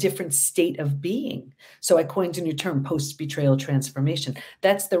a different state of being. So I coined a new term, post-betrayal transformation.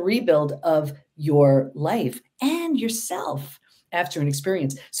 That's the rebuild of your life and yourself after an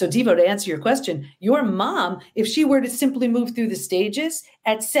experience. So Devo, to answer your question, your mom, if she were to simply move through the stages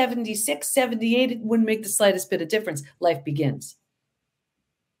at 76, 78, it wouldn't make the slightest bit of difference. Life begins.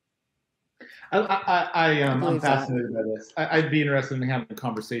 I'm fascinated by this. I'd be interested in having a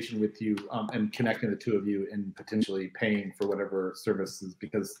conversation with you and connecting the two of you and potentially paying for whatever services,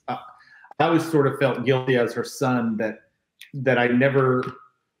 because I always sort of felt guilty as her son that I never,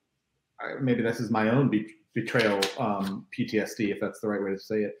 maybe this is my own betrayal PTSD, if that's the right way to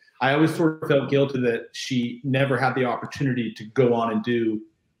say it. I always sort of felt guilty that she never had the opportunity to go on and do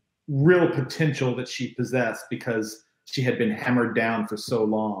real potential that she possessed because she had been hammered down for so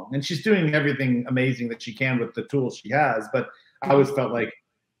long. And she's doing everything amazing that she can with the tools she has. But I always felt like,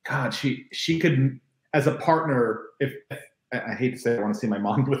 God, she could, as a partner, if I hate to say I want to see my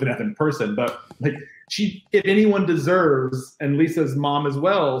mom with death in person, but like if anyone deserves, and Lisa's mom as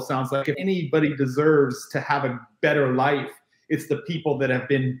well, sounds like if anybody deserves to have a better life, it's the people that have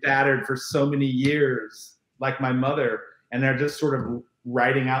been battered for so many years, like my mother, and they're just sort of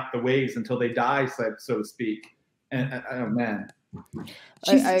riding out the waves until they die, so to speak. And oh man,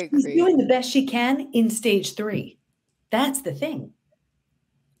 she's doing the best she can in stage 3. That's the thing.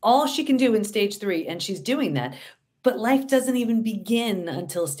 All she can do in stage 3, and she's doing that. But life doesn't even begin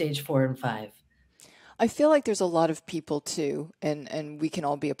until stage 4 and 5. I feel like there's a lot of people too, and we can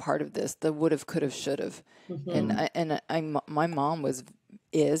all be a part of this. The would have, could have, should have, my mom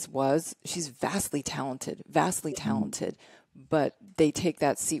she's vastly talented, but they take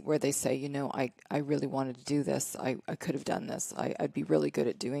that seat where they say, I really wanted to do this. I could have done this. I'd be really good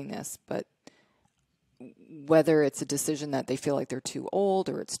at doing this. But whether it's a decision that they feel like they're too old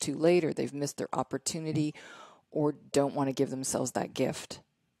or it's too late or they've missed their opportunity or don't want to give themselves that gift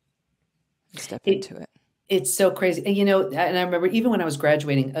and step into it. It's so crazy. And, and I remember even when I was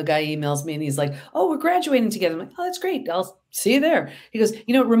graduating, a guy emails me and he's like, oh, we're graduating together. I'm like, oh, that's great. I'll see you there. He goes,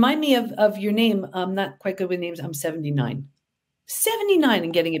 remind me of your name. I'm not quite good with names. I'm 79. 79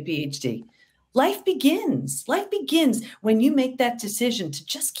 and getting a PhD. Life begins. Life begins when you make that decision to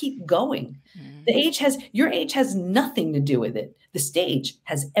just keep going. The age your age has nothing to do with it. The stage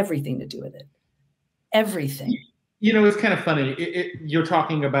has everything to do with it. Everything. You know, it's kind of funny. You're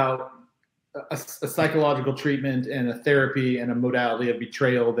talking about a psychological treatment and a therapy and a modality of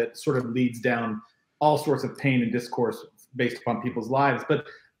betrayal that sort of leads down all sorts of pain and discourse based upon people's lives. But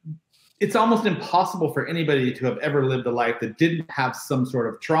it's almost impossible for anybody to have ever lived a life that didn't have some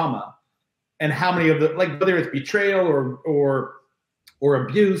sort of trauma. And how many of the, like, whether it's betrayal or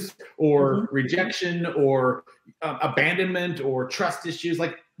abuse or rejection or abandonment or trust issues,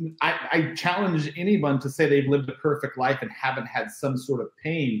 like, I challenge anyone to say they've lived a perfect life and haven't had some sort of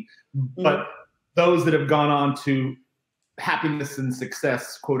pain. But those that have gone on to happiness and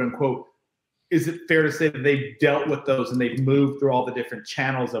success, quote unquote, is it fair to say that they've dealt with those and they've moved through all the different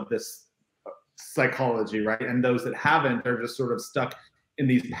channels of this psychology, right? And those that haven't, they're just sort of stuck in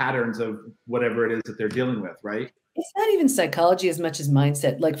these patterns of whatever it is that they're dealing with, right? It's not even psychology as much as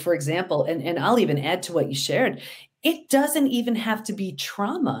mindset. Like, for example, and I'll even add to what you shared, it doesn't even have to be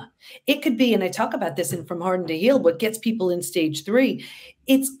trauma. It could be, and I talk about this in From Hardened to Healed, what gets people in stage 3,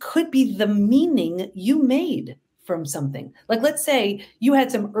 it could be the meaning you made from something. Like, let's say you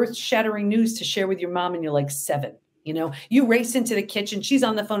had some earth-shattering news to share with your mom and you're like 7, you know, you race into the kitchen, she's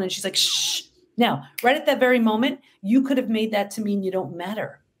on the phone and she's like, shh. Now, right at that very moment, you could have made that to mean you don't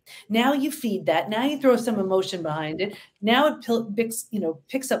matter. Now you feed that. Now you throw some emotion behind it. Now it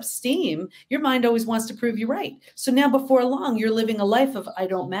picks up steam. Your mind always wants to prove you right. So now before long, you're living a life of I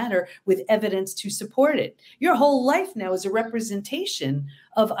don't matter with evidence to support it. Your whole life now is a representation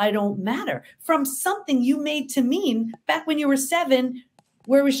of I don't matter from something you made to mean back when you were 7,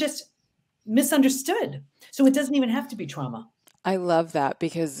 where it was just misunderstood. So it doesn't even have to be trauma. I love that,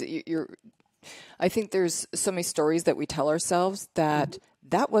 because I think there's so many stories that we tell ourselves that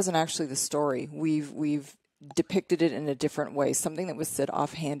that wasn't actually the story. We've depicted it in a different way, something that was said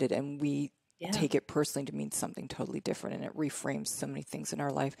offhanded, and we take it personally to mean something totally different, and it reframes so many things in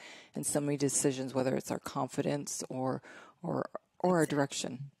our life and so many decisions, whether it's our confidence or our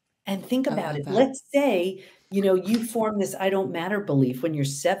direction. And think about it. Let's say, you form this I don't matter belief when you're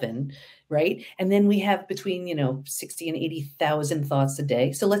 7, right? And then we have between, 60 and 80,000 thoughts a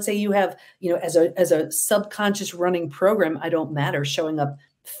day. So let's say you have, as a subconscious running program, I don't matter, showing up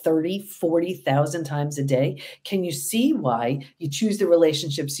 30, 40,000 times a day. Can you see why you choose the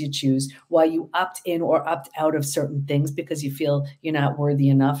relationships you choose, why you opt in or opt out of certain things because you feel you're not worthy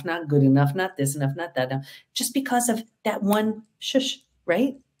enough, not good enough, not this enough, not that enough, just because of that one shush,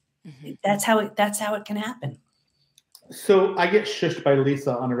 right? Mm-hmm. That's how it can happen. So I get shushed by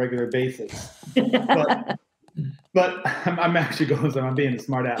Lisa on a regular basis, but I'm actually going, I'm being a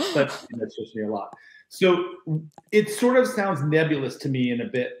smart ass, but that's shushed me a lot. So it sort of sounds nebulous to me in a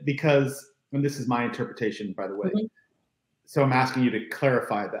bit because, and this is my interpretation, by the way. Mm-hmm. So I'm asking you to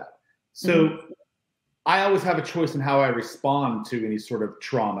clarify that. So I always have a choice in how I respond to any sort of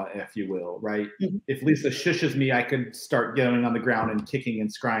trauma, if you will, right? Mm-hmm. If Lisa shushes me, I could start going on the ground and kicking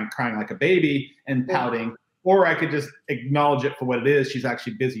and crying like a baby and pouting, or I could just acknowledge it for what it is. She's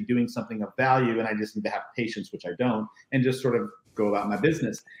actually busy doing something of value, and I just need to have patience, which I don't, and just sort of go about my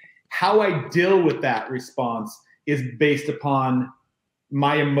business. How I deal with that response is based upon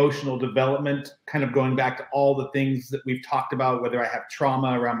my emotional development, kind of going back to all the things that we've talked about, whether I have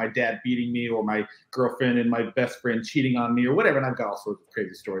trauma around my dad beating me or my girlfriend and my best friend cheating on me or whatever. And I've got all sorts of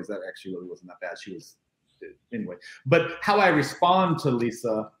crazy stories. That actually really wasn't that bad. She was, anyway. But how I respond to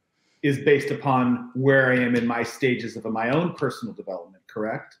Lisa is based upon where I am in my stages of my own personal development,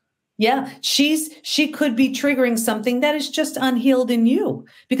 correct? Yeah, she could be triggering something that is just unhealed in you.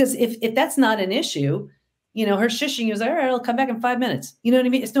 Because if that's not an issue, her shushing you is like, all right, I'll come back in 5 minutes. You know what I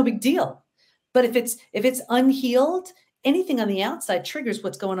mean? It's no big deal. But if it's unhealed, anything on the outside triggers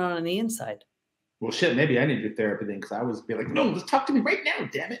what's going on the inside. Well, shit, maybe I need to do therapy then, because I was be like, no, just talk to me right now,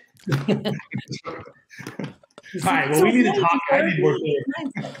 damn it. All right, well, we need to talk. I need more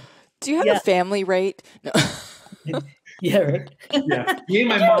therapy. Do you have a family rate? No. Yeah, right. Yeah, me and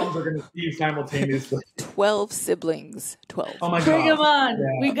my mom are going to see you simultaneously. 12 siblings. 12. Oh my God! Bring them on.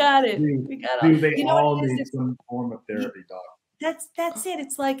 Yeah. We got it. Dude, they all need some form of therapy, dog. That's it.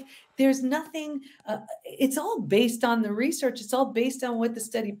 It's like there's nothing. It's all based on the research. It's all based on what the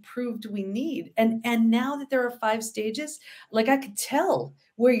study proved we need. And now that there are 5 stages, like I could tell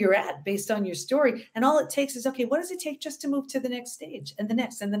where you're at based on your story. And all it takes is, okay, what does it take just to move to the next stage and the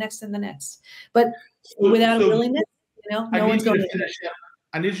next and the next and the next? But without a willingness. No one's going to finish.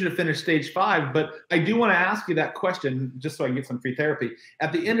 I need you to finish stage 5, but I do want to ask you that question just so I can get some free therapy.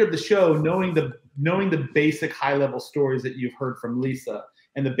 At the end of the show, knowing the basic high-level stories that you've heard from Lisa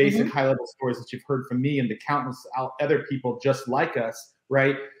and the basic high-level stories that you've heard from me and the countless other people just like us,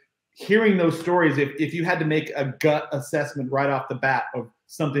 right? hearing those stories, if you had to make a gut assessment right off the bat of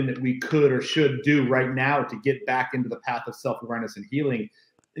something that we could or should do right now to get back into the path of self-awareness and healing,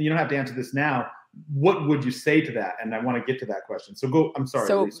 you don't have to answer this now. What would you say to that? And I want to get to that question. So go, I'm sorry.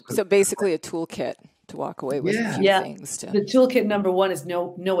 So basically a toolkit to walk away with a few things. The toolkit number one is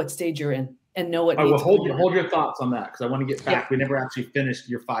know what stage you're in and know what needs to hold your thoughts on that, because I want to get back. We never actually finished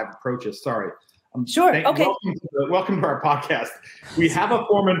your 5 approaches. Sorry. Sure. Okay. Welcome to our podcast. We have a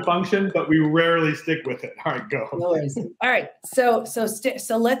form and function, but we rarely stick with it. All right, go. No worries. All right. So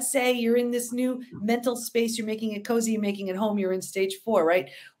let's say you're in this new mental space. You're making it cozy. You're making it home. You're in stage 4, right?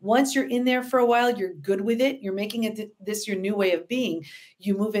 Once you're in there for a while, you're good with it. You're making it this your new way of being.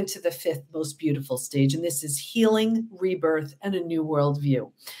 You move into the 5th most beautiful stage, and this is healing, rebirth, and a new worldview.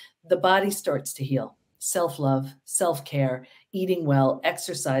 The body starts to heal. Self-love, self-care, eating well,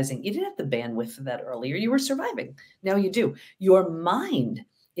 exercising. You didn't have the bandwidth for that earlier. You were surviving. Now you do. Your mind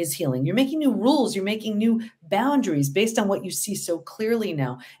is healing. You're making new rules. You're making new boundaries based on what you see so clearly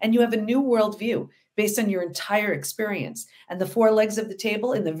now. And you have a new worldview based on your entire experience. And the 4 legs of the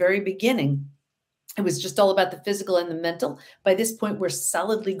table in the very beginning, it was just all about the physical and the mental. By this point, we're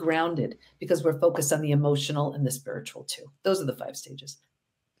solidly grounded because we're focused on the emotional and the spiritual too. Those are the 5 stages.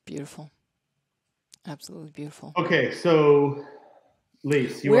 Beautiful. Absolutely beautiful. Okay, so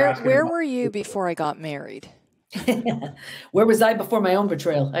Lise, where were you before I got married? Where was I before my own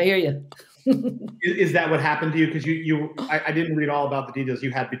betrayal? I hear you. Is that what happened to you? Because I didn't read all about the details.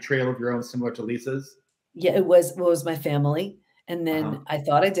 You had betrayal of your own, similar to Lisa's. Yeah, it was my family. And then I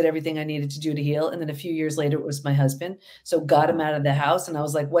thought I did everything I needed to do to heal. And then a few years later, it was my husband. So got him out of the house. And I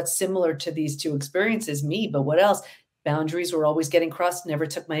was like, what's similar to these 2 experiences? Me, but what else? Boundaries were always getting crossed, never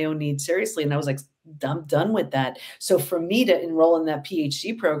took my own needs seriously. And I was like, I'm done with that. So for me to enroll in that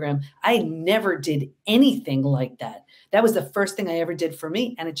PhD program, I never did anything like that. That was the first thing I ever did for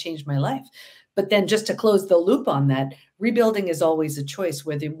me, and it changed my life. But then just to close the loop on that, rebuilding is always a choice,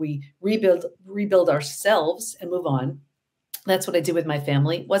 whether we rebuild ourselves and move on. That's what I did with my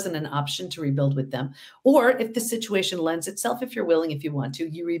family. It wasn't an option to rebuild with them. Or if the situation lends itself, if you're willing, if you want to,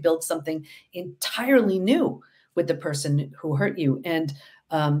 you rebuild something entirely new with the person who hurt you. And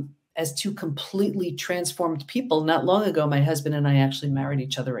as 2 completely transformed people, not long ago, my husband and I actually married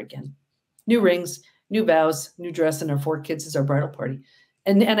each other again. New rings, new vows, new dress, and our 4 kids as our bridal party.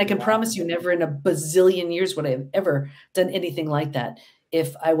 And I can promise you, never in a bazillion years would I have ever done anything like that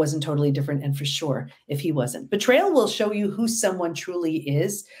if I wasn't totally different, and for sure if he wasn't. Betrayal will show you who someone truly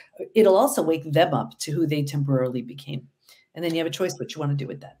is. It'll also wake them up to who they temporarily became. And then you have a choice what you want to do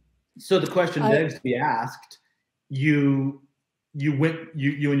with that. So the question begs to be asked. You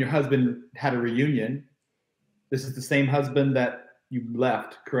and your husband had a reunion. This is the same husband that you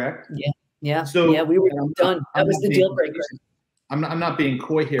left, correct? Yeah. So we were done. That was the deal breaker. I'm not being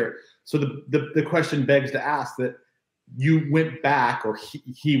coy here. So the question begs to ask that you went back, or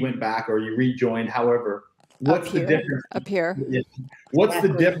he went back, or you rejoined. However, what's the difference? Up here. What's the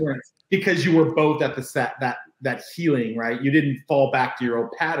difference? Because you were both at that healing, right? You didn't fall back to your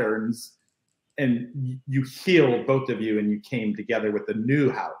old patterns. And you healed, both of you, and you came together with a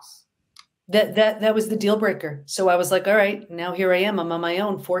new house. That was the deal breaker. So I was like, all right, now here I am. I'm on my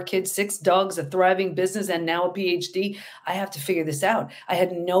own. 4 kids, 6 dogs, a thriving business, and now a PhD. I have to figure this out. I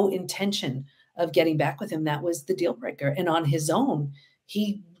had no intention of getting back with him. That was the deal breaker. And on his own,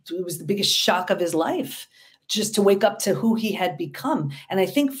 it was the biggest shock of his life, just to wake up to who he had become. And I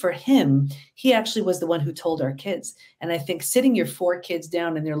think for him, he actually was the one who told our kids. And I think sitting your 4 kids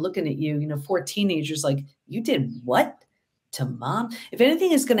down and they're looking at you, 4 teenagers, like, you did what to mom? If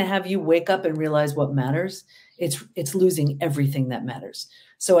anything is going to have you wake up and realize what matters, it's losing everything that matters.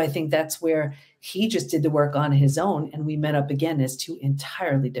 So I think that's where he just did the work on his own. And we met up again as 2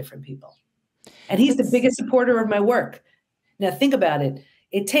 entirely different people. And he's the biggest supporter of my work. Now think about it.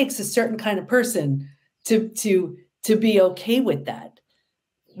 It takes a certain kind of person to be okay with that.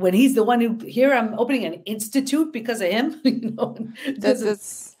 When he's the one who, here I'm opening an institute because of him.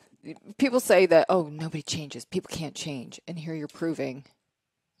 That's people say that, oh, nobody changes. People can't change. And here you're proving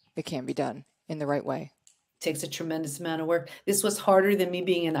it can be done in the right way. Takes a tremendous amount of work. This was harder than me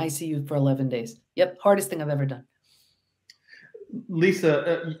being in ICU for 11 days. Yep. Hardest thing I've ever done.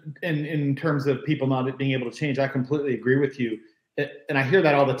 Lisa, in terms of people not being able to change, I completely agree with you. And I hear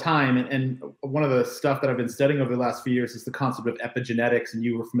that all the time. And one of the stuff that I've been studying over the last few years is the concept of epigenetics. And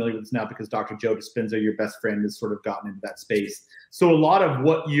you were familiar with this now because Dr. Joe Dispenza, your best friend, has sort of gotten into that space. So a lot of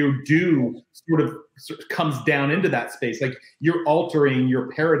what you do sort of comes down into that space. Like, you're altering your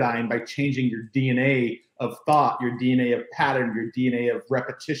paradigm by changing your DNA of thought, your DNA of pattern, your DNA of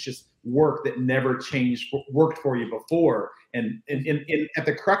repetitious work that never worked for you before. And at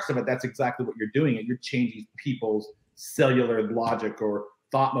the crux of it, that's exactly what you're doing. You're changing people's cellular logic or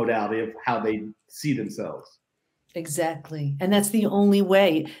thought modality of how they see themselves. Exactly. And that's the only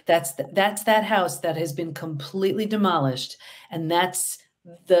way. That's that house that has been completely demolished. And that's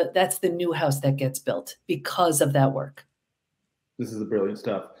the new house that gets built because of that work. This is the brilliant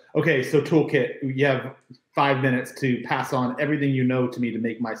stuff. Okay, so toolkit, you have 5 minutes to pass on everything you know to me to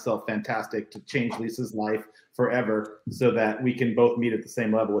make myself fantastic, to change Lisa's life forever so that we can both meet at the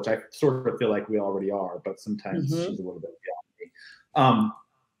same level, which I sort of feel like we already are, but sometimes she's a little bit beyond me.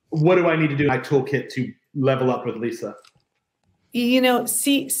 What do I need to do in my toolkit to level up with Lisa?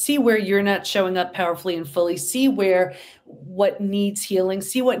 See where you're not showing up powerfully and fully. See what needs healing.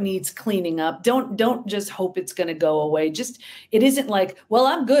 See what needs cleaning up. Don't just hope it's going to go away. It isn't like, well,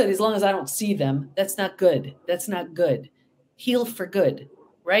 I'm good as long as I don't see them. That's not good. That's not good. Heal for good,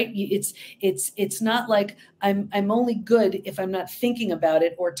 right? It's not like I'm only good if I'm not thinking about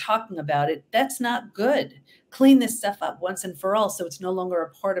it or talking about it. That's not good. Clean this stuff up once and for all so it's no longer a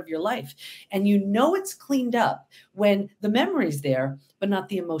part of your life. And it's cleaned up when the memory's there, but not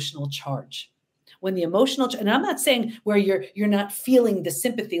the emotional charge. When the and I'm not saying where you're not feeling the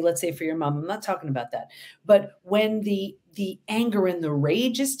sympathy, let's say for your mom, I'm not talking about that. But when the anger and the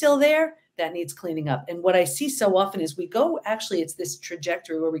rage is still there, that needs cleaning up. And what I see so often is it's this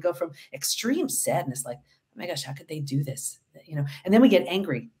trajectory where we go from extreme sadness, like, oh my gosh, how could they do this? And then we get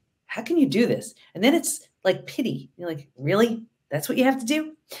angry. How can you do this? And then it's like pity. You're like, really? That's what you have to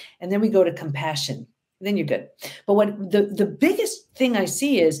do? And then we go to compassion. And then you're good. But what the biggest thing I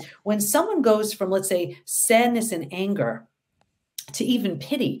see is when someone goes from, let's say, sadness and anger to even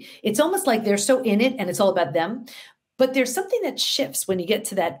pity, it's almost like they're so in it and it's all about them. But there's something that shifts when you get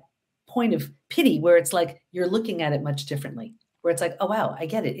to that point of pity where it's like you're looking at it much differently, where it's like, oh, wow, I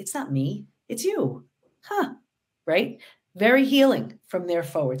get it. It's not me. It's you. Huh. Right? Very healing from there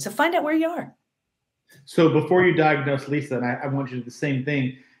forward. So find out where you are. So before you diagnose Lisa, and I want you to do the same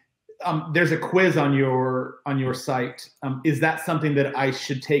thing, there's a quiz on your site. Is that something that I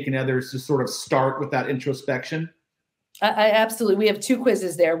should take in others to sort of start with that introspection? I absolutely. We have 2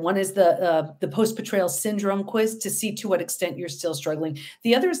 quizzes there. One is the post-betrayal syndrome quiz to see to what extent you're still struggling.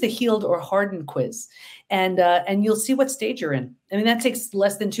 The other is the healed or hardened quiz. And you'll see what stage you're in. I mean, that takes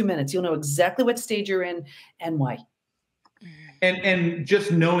less than 2 minutes. You'll know exactly what stage you're in and why. And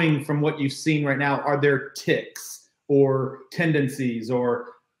just knowing from what you've seen right now, are there tics or tendencies or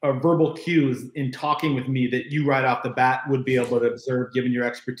verbal cues in talking with me that you right off the bat would be able to observe given your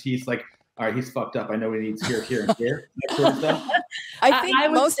expertise? Like, all right, he's fucked up. I know he needs here, and here. That sort of stuff. I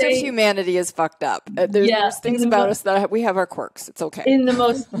think most of humanity is fucked up. There's things about us that we have our quirks. It's okay. In the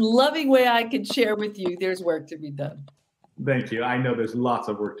most loving way I could share with you, there's work to be done. Thank you. I know there's lots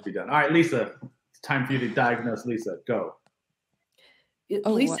of work to be done. All right, Lisa, it's time for you to diagnose Lisa. Go.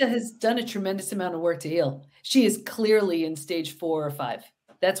 Lisa has done a tremendous amount of work to heal. She is clearly in stage 4 or 5.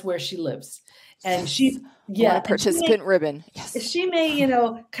 That's where she lives. And she's, participant ribbon. Yes. She may,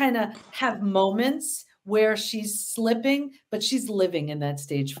 kind of have moments where she's slipping, but she's living in that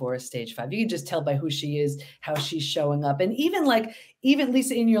stage 4 or stage 5. You can just tell by who she is, how she's showing up. And even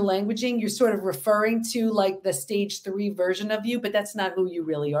Lisa, in your languaging, you're sort of referring to like the stage 3 version of you, but that's not who you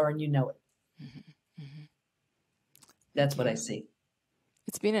really are. And you know it. Mm-hmm. Mm-hmm. That's what I see.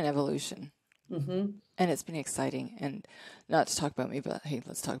 It's been an evolution. Mm-hmm. And it's been exciting. And not to talk about me, but hey,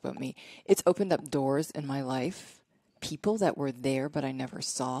 let's talk about me. It's opened up doors in my life, people that were there but I never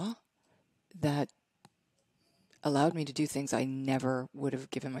saw, that allowed me to do things I never would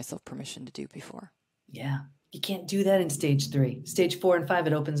have given myself permission to do before. Yeah. You can't do that in stage 3. Stage 4 and 5,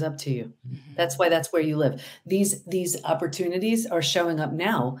 it opens up to you. Mm-hmm. That's why that's where you live. These opportunities are showing up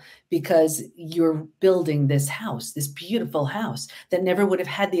now because you're building this house, this beautiful house that never would have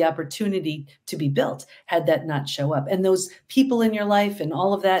had the opportunity to be built had that not show up. And those people in your life and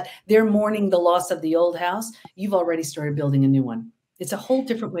all of that, they're mourning the loss of the old house. You've already started building a new one. It's a whole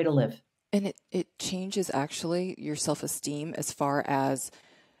different way to live. And it changes actually your self-esteem as far as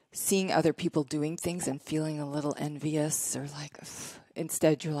seeing other people doing things and feeling a little envious or like,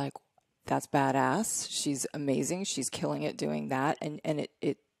 instead you're like, that's badass. She's amazing. She's killing it doing that. And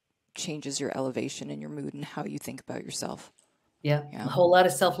it changes your elevation and your mood and how you think about yourself. Yeah. A whole lot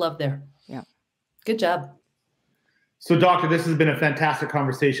of self-love there. Yeah. Good job. So, Doctor, this has been a fantastic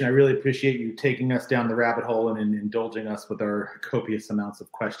conversation. I really appreciate you taking us down the rabbit hole and indulging us with our copious amounts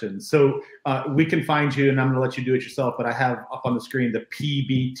of questions. So we can find you, and I'm going to let you do it yourself, but I have up on the screen the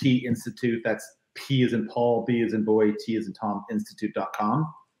PBT Institute. That's P as in Paul, B as in boy, T as in Tom,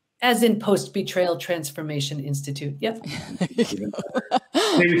 institute.com. As in Post-Betrayal Transformation Institute. Yep.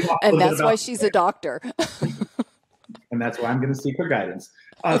 And that's why she's a doctor. and that's why I'm going to seek her guidance.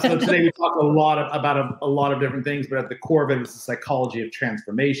 So today we talk about a lot of different things, but at the core of it is the psychology of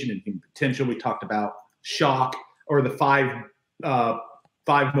transformation and human potential. We talked about shock, or the five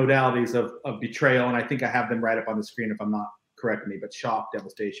modalities of betrayal, and I think I have them right up on the screen if I'm not correcting me, but shock,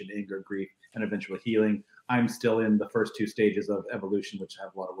 devastation, anger, grief, and eventual healing. I'm still in the first two stages of evolution, which I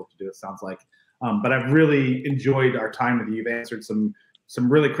have a lot of work to do, it sounds like. But I've really enjoyed our time with you. You've answered some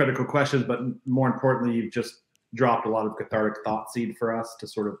really critical questions, but more importantly, you've just dropped a lot of cathartic thought seed for us to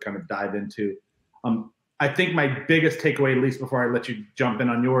sort of kind of dive into. I think my biggest takeaway, at least before I let you jump in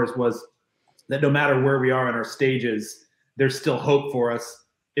on yours, was that no matter where we are in our stages, there's still hope for us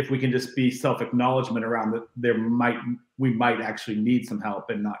if we can just be self-acknowledgement around that we might actually need some help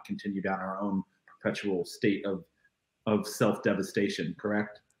and not continue down our own perpetual state of self-devastation,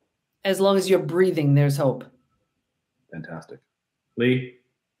 correct? As long as you're breathing, there's hope. Fantastic. Lee?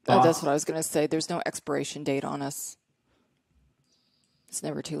 That's what I was going to say. There's no expiration date on us. It's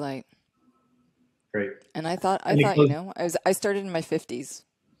never too late. Great. And I thought, I started in my 50s,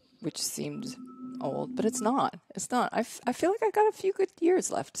 which seemed old, but it's not. It's not. I feel like I got a few good years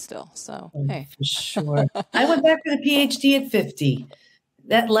left still. So, hey. For sure. I went back for the PhD at 50.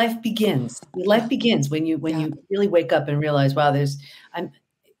 That life begins. Life begins when you really wake up and realize, wow,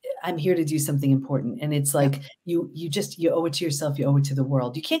 I'm here to do something important. And it's like you owe it to yourself, you owe it to the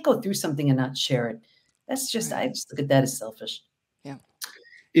world. You can't go through something and not share it. That's just, I just look at that as selfish. Yeah.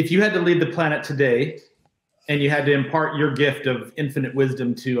 If you had to leave the planet today and you had to impart your gift of infinite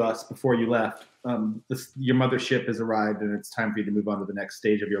wisdom to us before you left, your mothership has arrived and it's time for you to move on to the next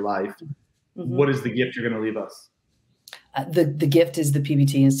stage of your life. Mm-hmm. What is the gift you're going to leave us? The gift is the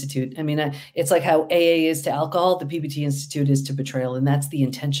PBT Institute. I mean, it's like how AA is to alcohol, the PBT Institute is to betrayal, and that's the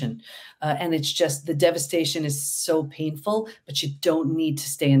intention. And it's just the devastation is so painful, but you don't need to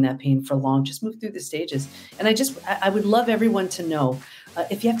stay in that pain for long. Just move through the stages. And I would love everyone to know,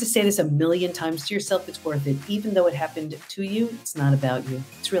 if you have to say this 1,000,000 times to yourself, it's worth it. Even though it happened to you, it's not about you.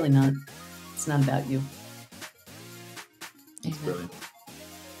 It's really not. It's not about you. That's brilliant.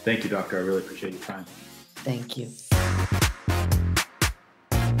 Thank you, Doctor. I really appreciate your time. Thank you.